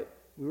by it.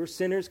 We were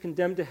sinners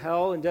condemned to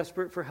hell and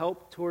desperate for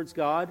help towards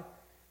God.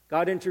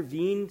 God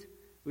intervened.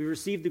 We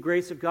received the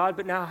grace of God,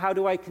 but now how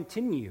do I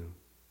continue?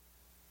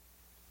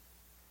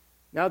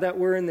 Now that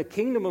we're in the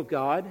kingdom of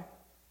God,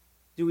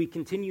 do we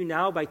continue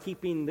now by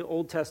keeping the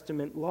Old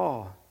Testament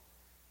law?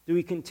 Do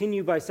we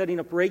continue by setting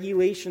up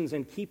regulations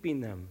and keeping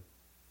them?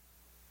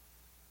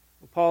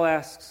 Well, Paul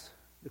asks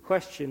the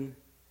question,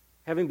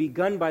 having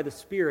begun by the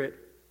Spirit,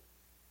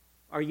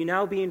 are you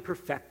now being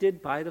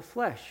perfected by the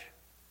flesh?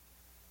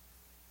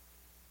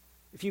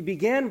 If you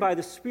began by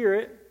the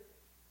Spirit,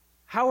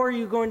 how are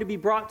you going to be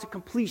brought to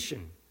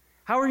completion?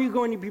 How are you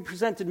going to be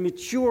presented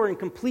mature and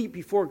complete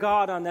before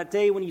God on that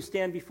day when you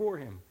stand before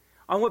Him?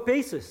 On what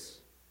basis?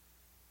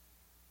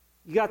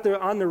 You got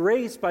on the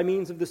race by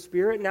means of the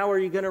Spirit. Now are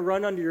you going to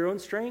run under your own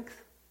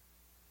strength?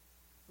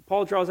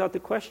 Paul draws out the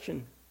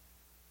question.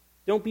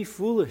 Don't be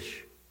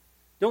foolish.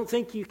 Don't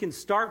think you can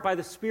start by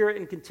the Spirit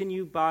and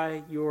continue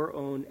by your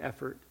own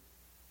effort,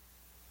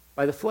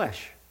 by the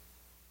flesh.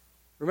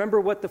 Remember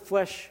what the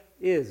flesh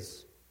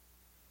is.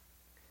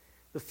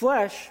 The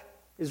flesh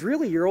is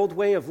really your old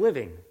way of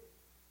living.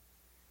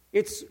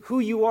 It's who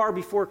you are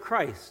before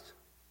Christ.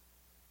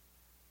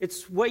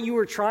 It's what you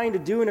were trying to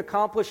do and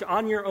accomplish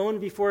on your own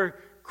before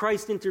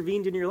Christ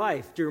intervened in your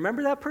life. Do you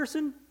remember that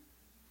person?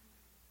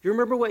 Do you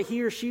remember what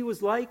he or she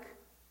was like?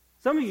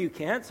 Some of you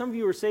can't. Some of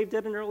you were saved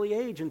at an early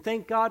age, and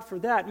thank God for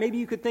that. Maybe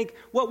you could think,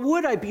 what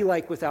would I be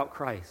like without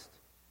Christ?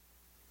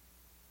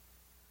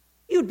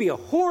 You'd be a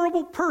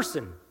horrible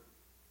person.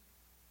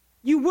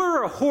 You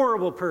were a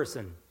horrible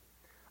person.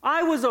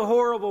 I was a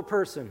horrible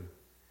person.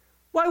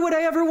 Why would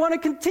I ever want to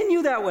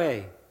continue that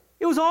way?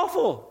 It was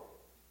awful.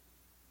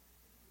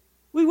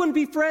 We wouldn't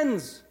be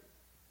friends.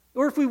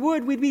 Or if we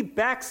would, we'd be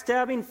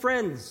backstabbing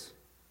friends.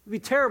 We'd be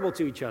terrible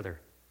to each other.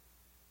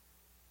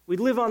 We'd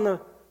live on the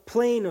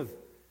plane of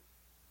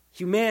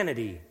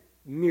humanity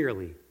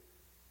merely.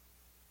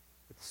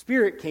 But the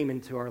Spirit came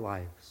into our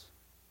lives.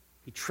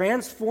 He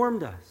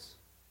transformed us.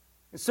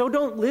 And so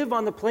don't live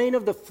on the plane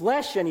of the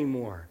flesh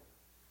anymore.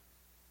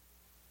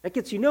 That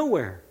gets you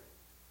nowhere.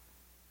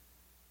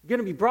 You're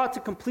going to be brought to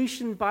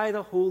completion by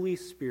the Holy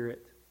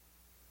Spirit.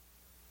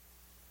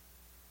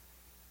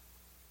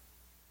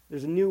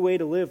 There's a new way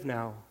to live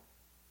now.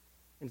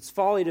 And it's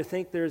folly to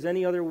think there's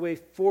any other way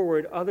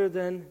forward other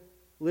than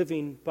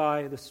living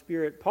by the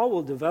Spirit. Paul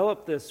will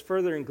develop this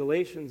further in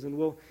Galatians and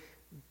will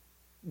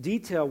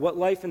detail what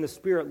life in the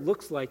Spirit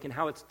looks like and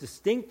how it's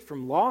distinct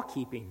from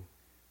law-keeping.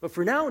 But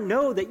for now,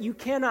 know that you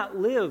cannot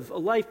live a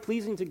life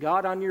pleasing to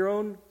God on your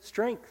own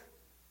strength.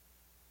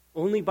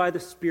 Only by the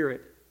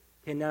Spirit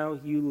can now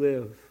you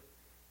live.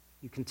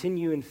 You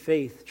continue in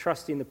faith,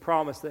 trusting the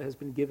promise that has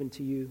been given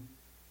to you.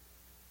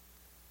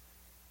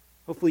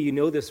 Hopefully you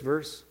know this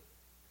verse.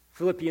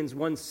 Philippians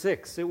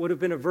 1:6. It would have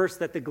been a verse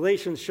that the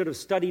Galatians should have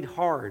studied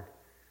hard,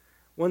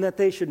 one that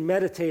they should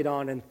meditate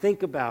on and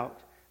think about.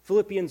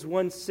 Philippians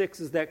 1:6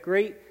 is that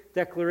great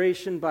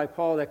declaration by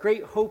Paul, that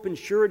great hope and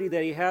surety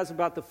that he has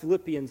about the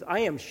Philippians. I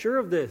am sure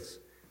of this,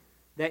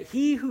 that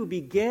he who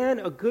began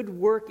a good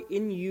work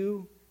in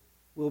you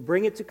will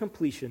bring it to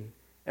completion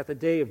at the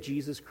day of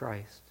Jesus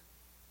Christ.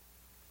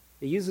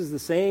 It uses the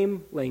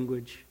same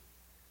language,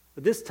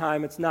 but this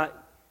time it's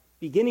not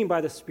beginning by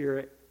the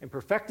Spirit and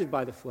perfected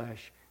by the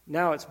flesh.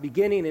 Now it's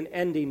beginning and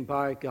ending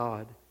by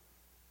God.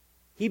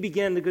 He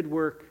began the good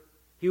work.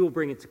 He will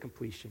bring it to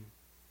completion.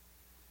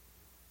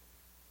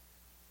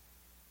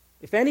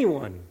 If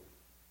anyone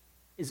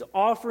is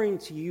offering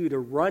to you to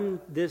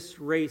run this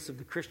race of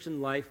the Christian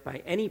life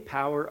by any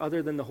power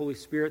other than the Holy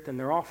Spirit, then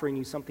they're offering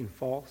you something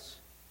false.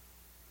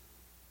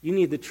 You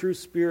need the true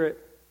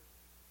Spirit.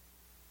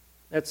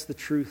 That's the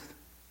truth.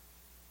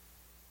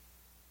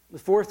 The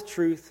fourth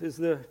truth is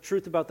the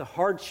truth about the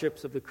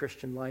hardships of the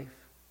Christian life.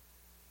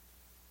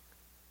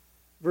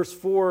 Verse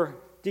 4,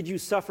 did you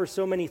suffer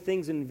so many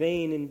things in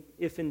vain, and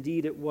if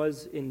indeed it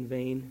was in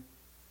vain?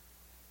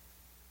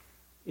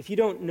 If you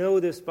don't know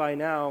this by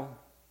now,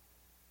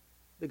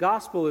 the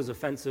gospel is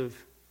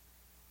offensive.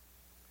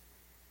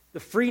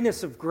 The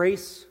freeness of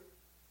grace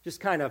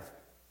just kind of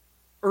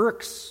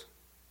irks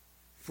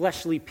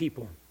fleshly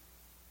people.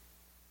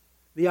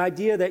 The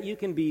idea that you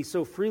can be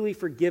so freely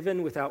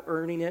forgiven without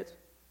earning it.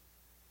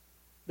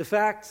 The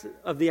fact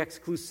of the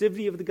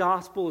exclusivity of the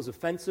gospel is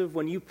offensive.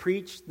 When you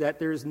preach that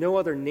there is no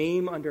other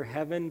name under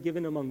heaven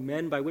given among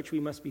men by which we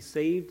must be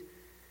saved,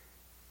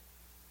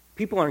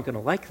 People aren't going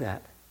to like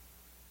that.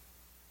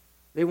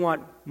 They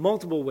want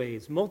multiple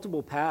ways,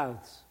 multiple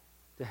paths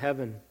to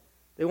heaven.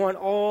 They want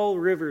all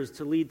rivers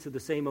to lead to the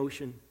same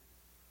ocean.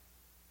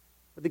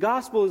 But the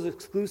gospel is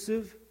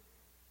exclusive,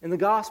 and the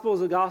gospel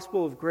is a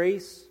gospel of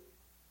grace,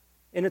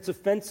 and it's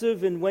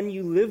offensive, and when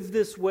you live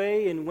this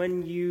way and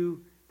when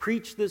you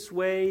preach this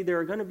way, there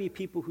are going to be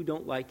people who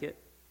don't like it.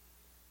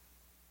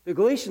 The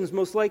Galatians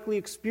most likely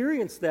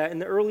experienced that in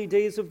the early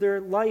days of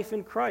their life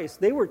in Christ.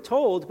 They were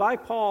told by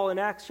Paul in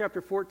Acts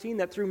chapter 14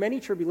 that through many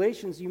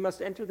tribulations you must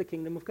enter the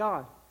kingdom of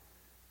God.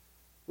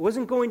 It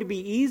wasn't going to be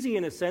easy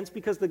in a sense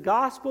because the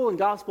gospel and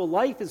gospel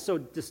life is so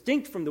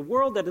distinct from the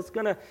world that it's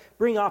going to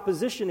bring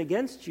opposition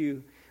against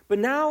you. But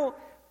now,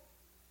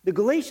 the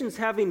Galatians,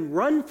 having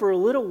run for a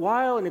little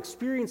while and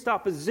experienced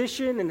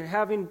opposition and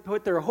having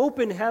put their hope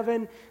in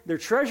heaven, their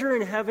treasure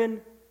in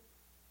heaven,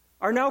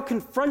 are now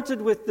confronted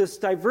with this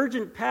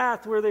divergent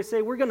path where they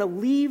say, we're going to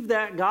leave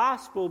that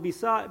gospel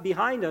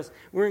behind us.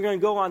 We're going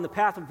to go on the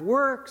path of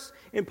works.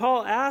 And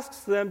Paul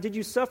asks them, did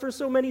you suffer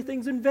so many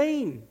things in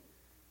vain?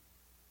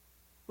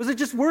 Was it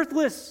just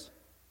worthless?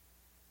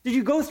 Did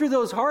you go through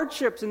those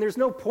hardships and there's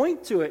no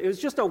point to it? It was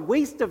just a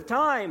waste of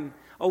time,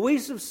 a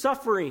waste of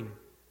suffering.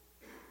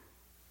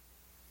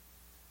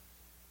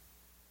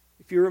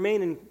 If you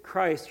remain in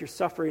Christ, your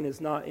suffering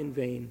is not in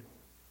vain.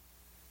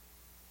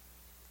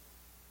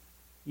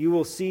 You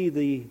will see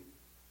the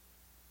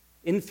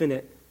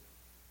infinite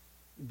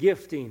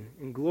gifting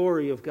and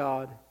glory of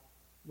God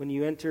when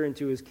you enter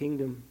into His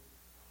kingdom.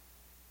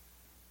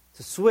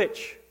 To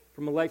switch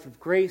from a life of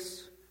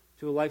grace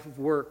to a life of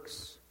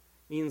works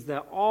means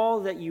that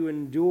all that you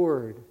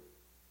endured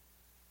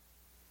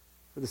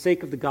for the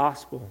sake of the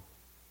gospel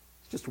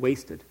is just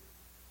wasted.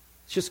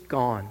 It's just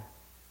gone.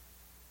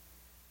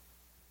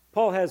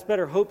 Paul has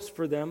better hopes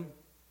for them.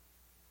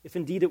 If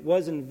indeed it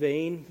was in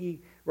vain, he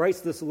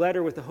writes this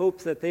letter with the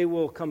hopes that they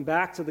will come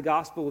back to the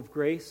gospel of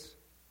grace.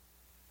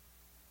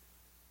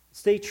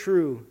 Stay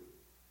true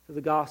to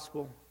the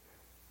gospel.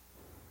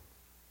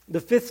 The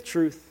fifth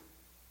truth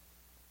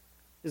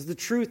is the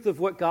truth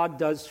of what God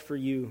does for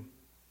you.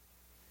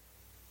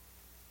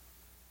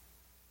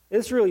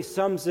 This really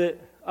sums it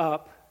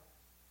up.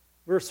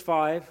 Verse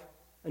 5,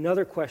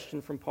 another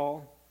question from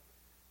Paul.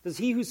 Does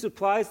he who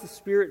supplies the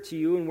Spirit to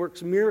you and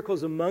works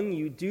miracles among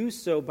you do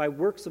so by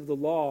works of the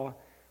law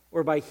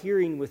or by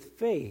hearing with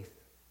faith?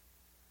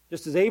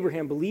 Just as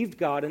Abraham believed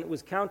God and it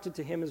was counted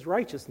to him as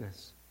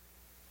righteousness.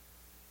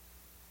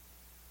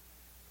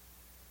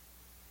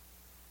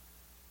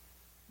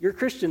 Your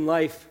Christian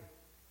life,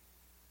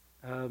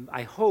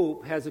 I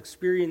hope, has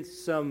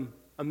experienced some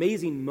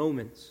amazing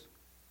moments.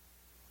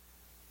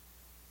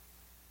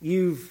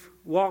 You've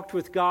walked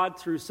with God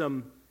through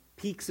some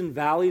peaks and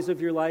valleys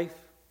of your life.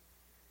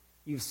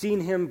 You've seen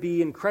Him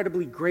be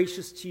incredibly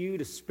gracious to you,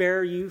 to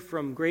spare you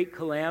from great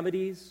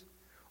calamities.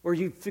 Or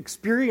you've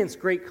experienced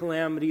great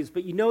calamities,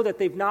 but you know that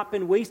they've not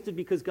been wasted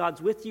because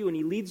God's with you and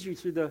He leads you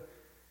through the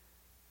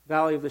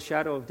valley of the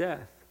shadow of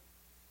death.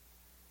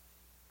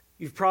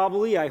 You've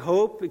probably, I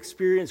hope,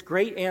 experienced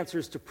great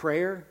answers to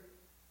prayer.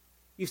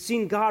 You've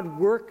seen God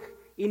work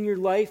in your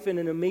life in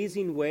an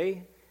amazing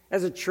way.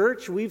 As a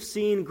church, we've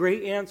seen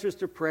great answers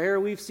to prayer.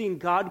 We've seen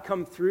God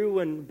come through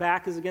when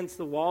back is against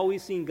the wall.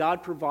 We've seen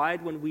God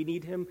provide when we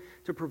need Him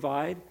to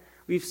provide.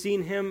 We've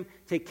seen Him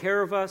take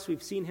care of us.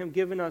 We've seen Him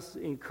giving us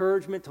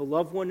encouragement to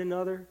love one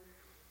another.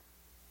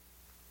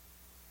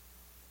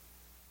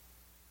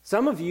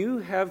 Some of you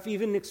have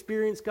even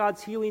experienced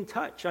God's healing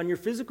touch on your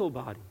physical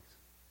bodies.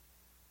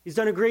 He's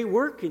done a great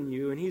work in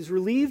you, and He's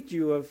relieved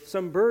you of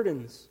some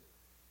burdens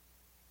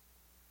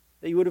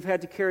that you would have had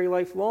to carry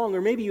lifelong.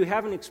 Or maybe you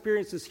haven't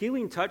experienced His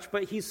healing touch,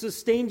 but He's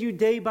sustained you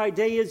day by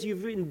day as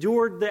you've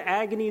endured the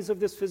agonies of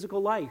this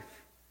physical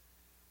life.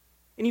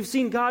 And you've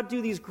seen God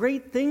do these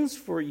great things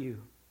for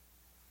you.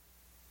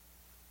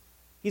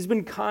 He's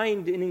been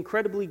kind and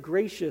incredibly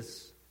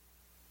gracious.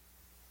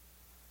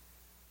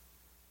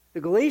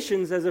 The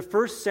Galatians, as a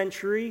first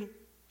century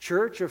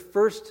church, a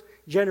first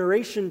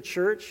generation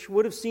church,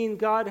 would have seen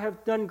God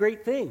have done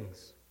great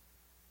things.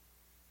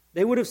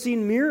 They would have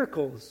seen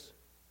miracles.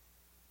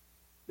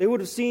 They would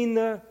have seen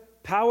the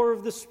power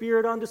of the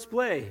Spirit on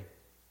display.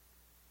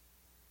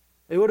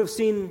 They would have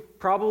seen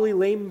probably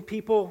lame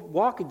people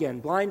walk again,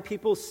 blind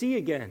people see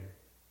again.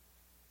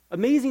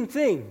 Amazing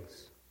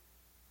things.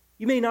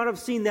 You may not have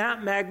seen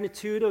that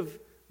magnitude of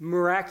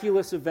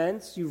miraculous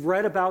events. You've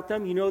read about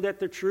them. You know that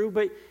they're true.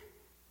 But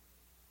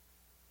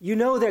you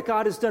know that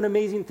God has done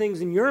amazing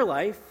things in your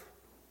life.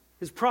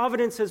 His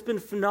providence has been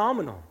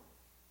phenomenal.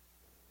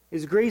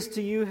 His grace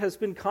to you has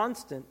been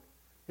constant.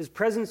 His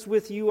presence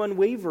with you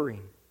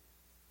unwavering.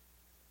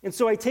 And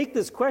so I take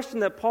this question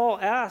that Paul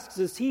asks,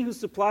 is He who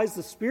supplies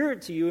the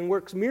Spirit to you and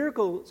works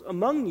miracles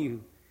among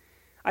you?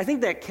 I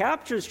think that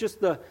captures just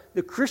the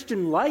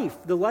Christian life,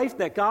 the life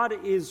that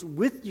God is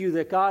with you,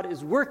 that God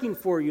is working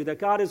for you, that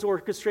God is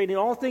orchestrating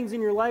all things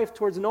in your life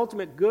towards an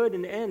ultimate good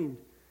and end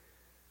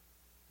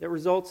that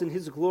results in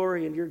His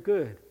glory and your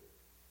good.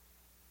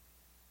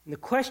 And the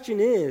question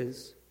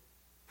is,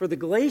 for the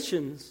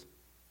Galatians,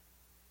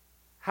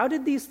 how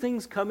did these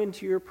things come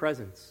into your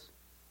presence?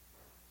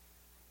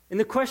 And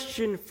the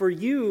question for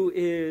you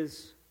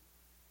is,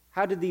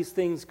 how did these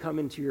things come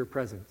into your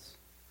presence?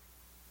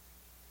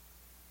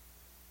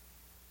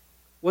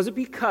 Was it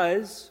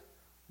because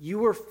you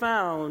were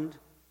found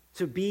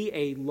to be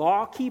a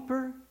law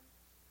keeper?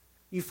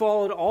 You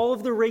followed all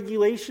of the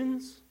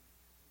regulations?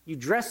 You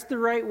dressed the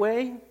right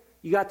way?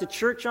 You got to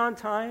church on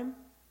time?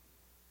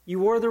 You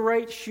wore the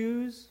right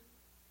shoes?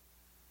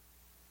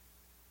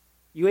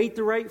 You ate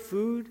the right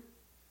food?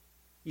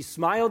 You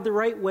smiled the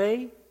right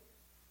way?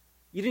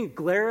 You didn't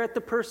glare at the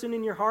person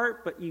in your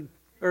heart,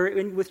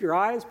 with your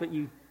eyes, but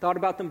you thought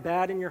about them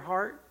bad in your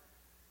heart?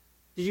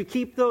 Did you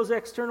keep those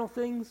external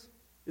things?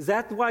 Is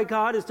that why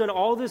God has done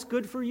all this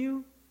good for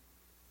you?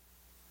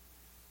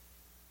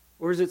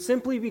 Or is it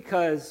simply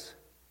because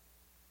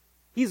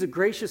He's a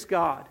gracious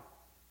God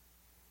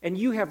and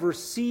you have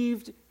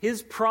received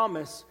His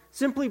promise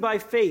simply by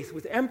faith,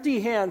 with empty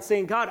hands,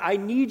 saying, God, I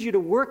need you to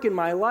work in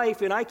my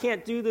life, and I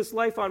can't do this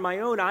life on my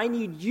own. I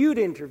need you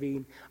to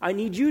intervene. I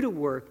need you to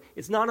work.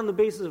 It's not on the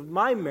basis of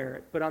my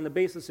merit, but on the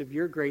basis of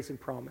your grace and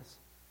promise.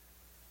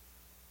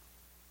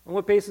 On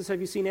what basis have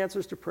you seen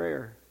answers to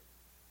prayer?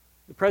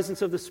 The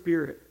presence of the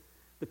Spirit,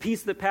 the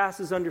peace that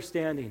passes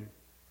understanding.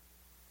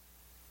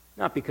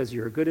 Not because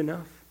you're good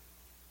enough,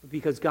 but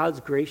because God's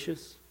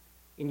gracious,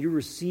 and you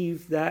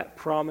receive that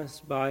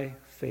promise by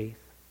faith.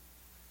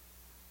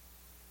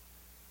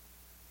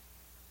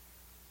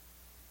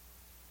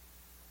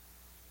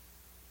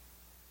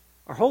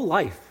 Our whole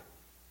life,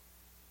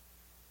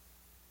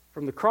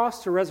 from the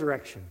cross to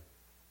resurrection,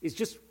 is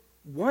just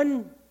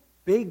one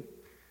big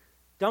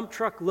dump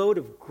truck load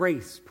of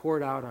grace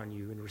poured out on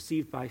you and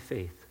received by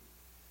faith.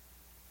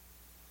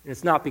 And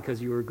it's not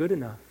because you were good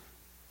enough.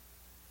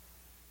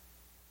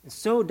 And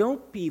so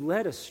don't be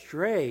led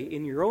astray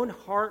in your own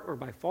heart or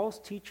by false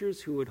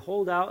teachers who would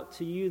hold out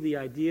to you the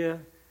idea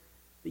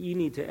that you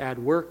need to add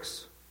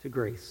works to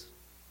grace.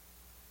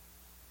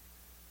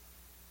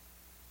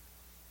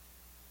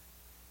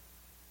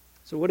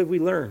 So what have we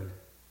learned?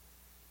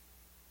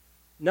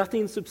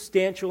 Nothing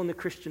substantial in the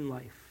Christian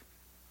life.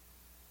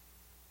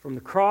 From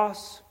the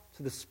cross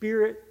to the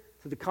Spirit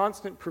to the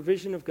constant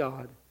provision of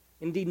God.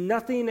 Indeed,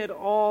 nothing at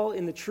all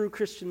in the true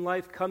Christian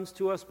life comes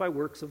to us by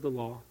works of the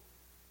law.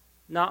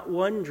 Not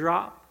one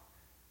drop,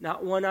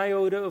 not one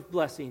iota of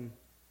blessing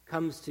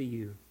comes to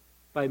you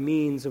by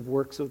means of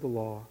works of the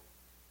law.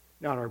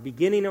 Not our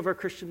beginning of our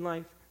Christian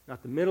life,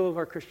 not the middle of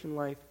our Christian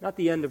life, not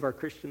the end of our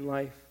Christian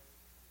life.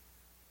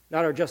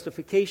 Not our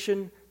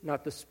justification,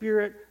 not the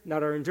Spirit,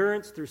 not our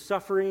endurance through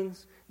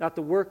sufferings, not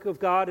the work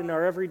of God in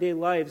our everyday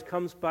lives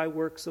comes by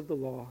works of the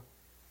law.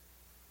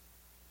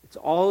 It's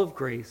all of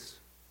grace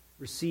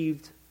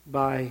received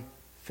by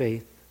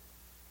faith.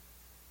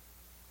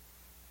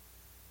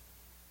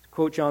 To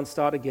quote John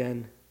Stott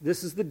again,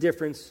 this is the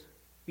difference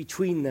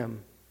between them,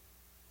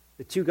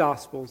 the two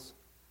Gospels.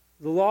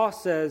 The law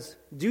says,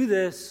 do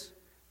this.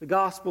 The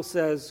Gospel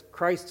says,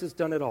 Christ has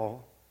done it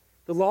all.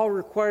 The law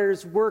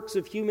requires works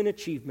of human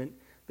achievement.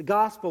 The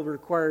gospel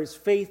requires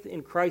faith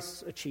in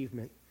Christ's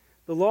achievement.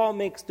 The law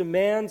makes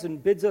demands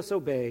and bids us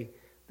obey.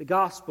 The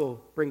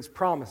gospel brings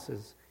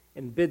promises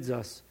and bids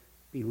us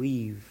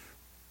believe.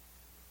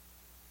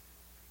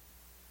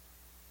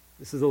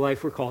 This is the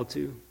life we're called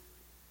to,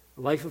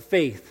 a life of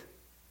faith,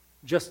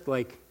 just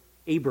like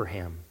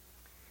Abraham.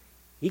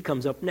 He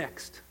comes up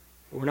next,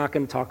 but we're not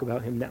going to talk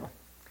about him now.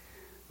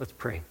 Let's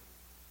pray.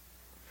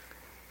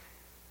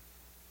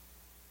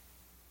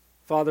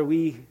 Father,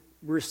 we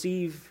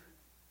receive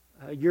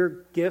your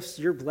gifts,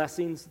 your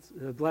blessings,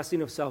 the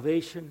blessing of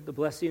salvation, the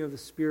blessing of the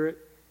Spirit.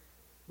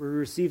 We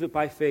receive it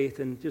by faith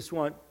and just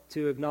want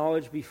to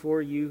acknowledge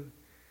before you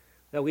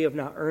that we have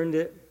not earned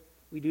it.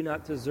 We do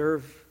not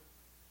deserve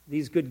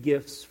these good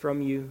gifts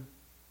from you.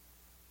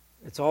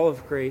 It's all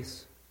of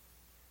grace.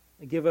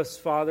 And give us,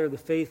 Father, the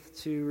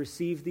faith to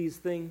receive these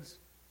things,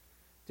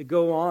 to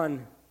go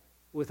on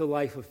with a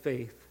life of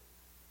faith.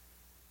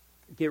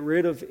 Get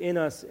rid of in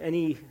us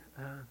any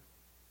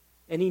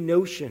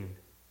notion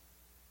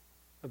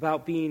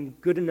about being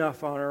good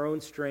enough on our own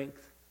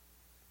strength.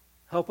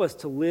 Help us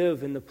to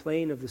live in the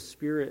plane of the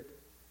Spirit,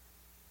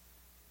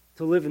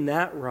 to live in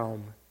that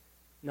realm,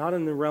 not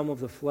in the realm of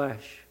the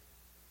flesh.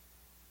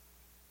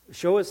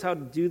 Show us how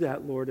to do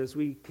that, Lord, as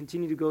we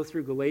continue to go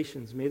through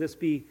Galatians. May this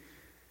be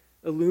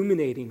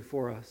illuminating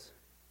for us,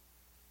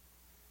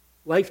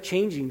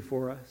 life-changing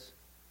for us.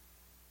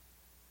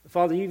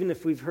 Father, even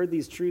if we've heard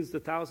these truths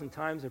 1,000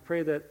 times, I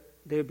pray that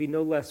they would be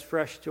no less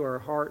fresh to our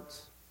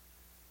hearts,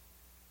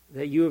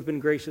 that you have been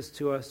gracious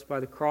to us by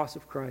the cross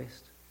of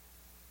Christ,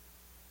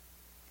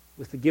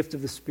 with the gift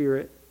of the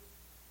Spirit.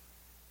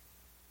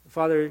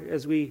 Father,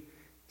 as we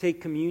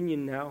take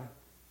communion now,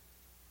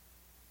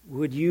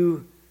 would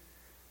you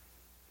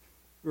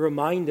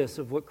remind us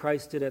of what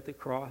Christ did at the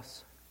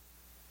cross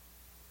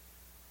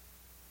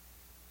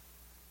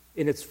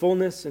in its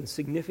fullness and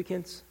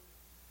significance?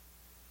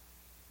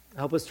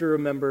 Help us to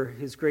remember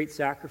his great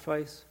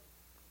sacrifice,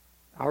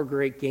 our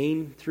great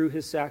gain through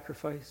his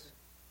sacrifice,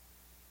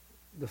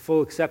 the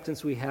full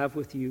acceptance we have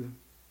with you.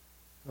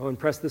 Oh,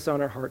 impress this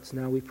on our hearts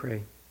now, we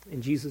pray.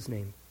 In Jesus'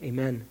 name,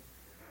 amen.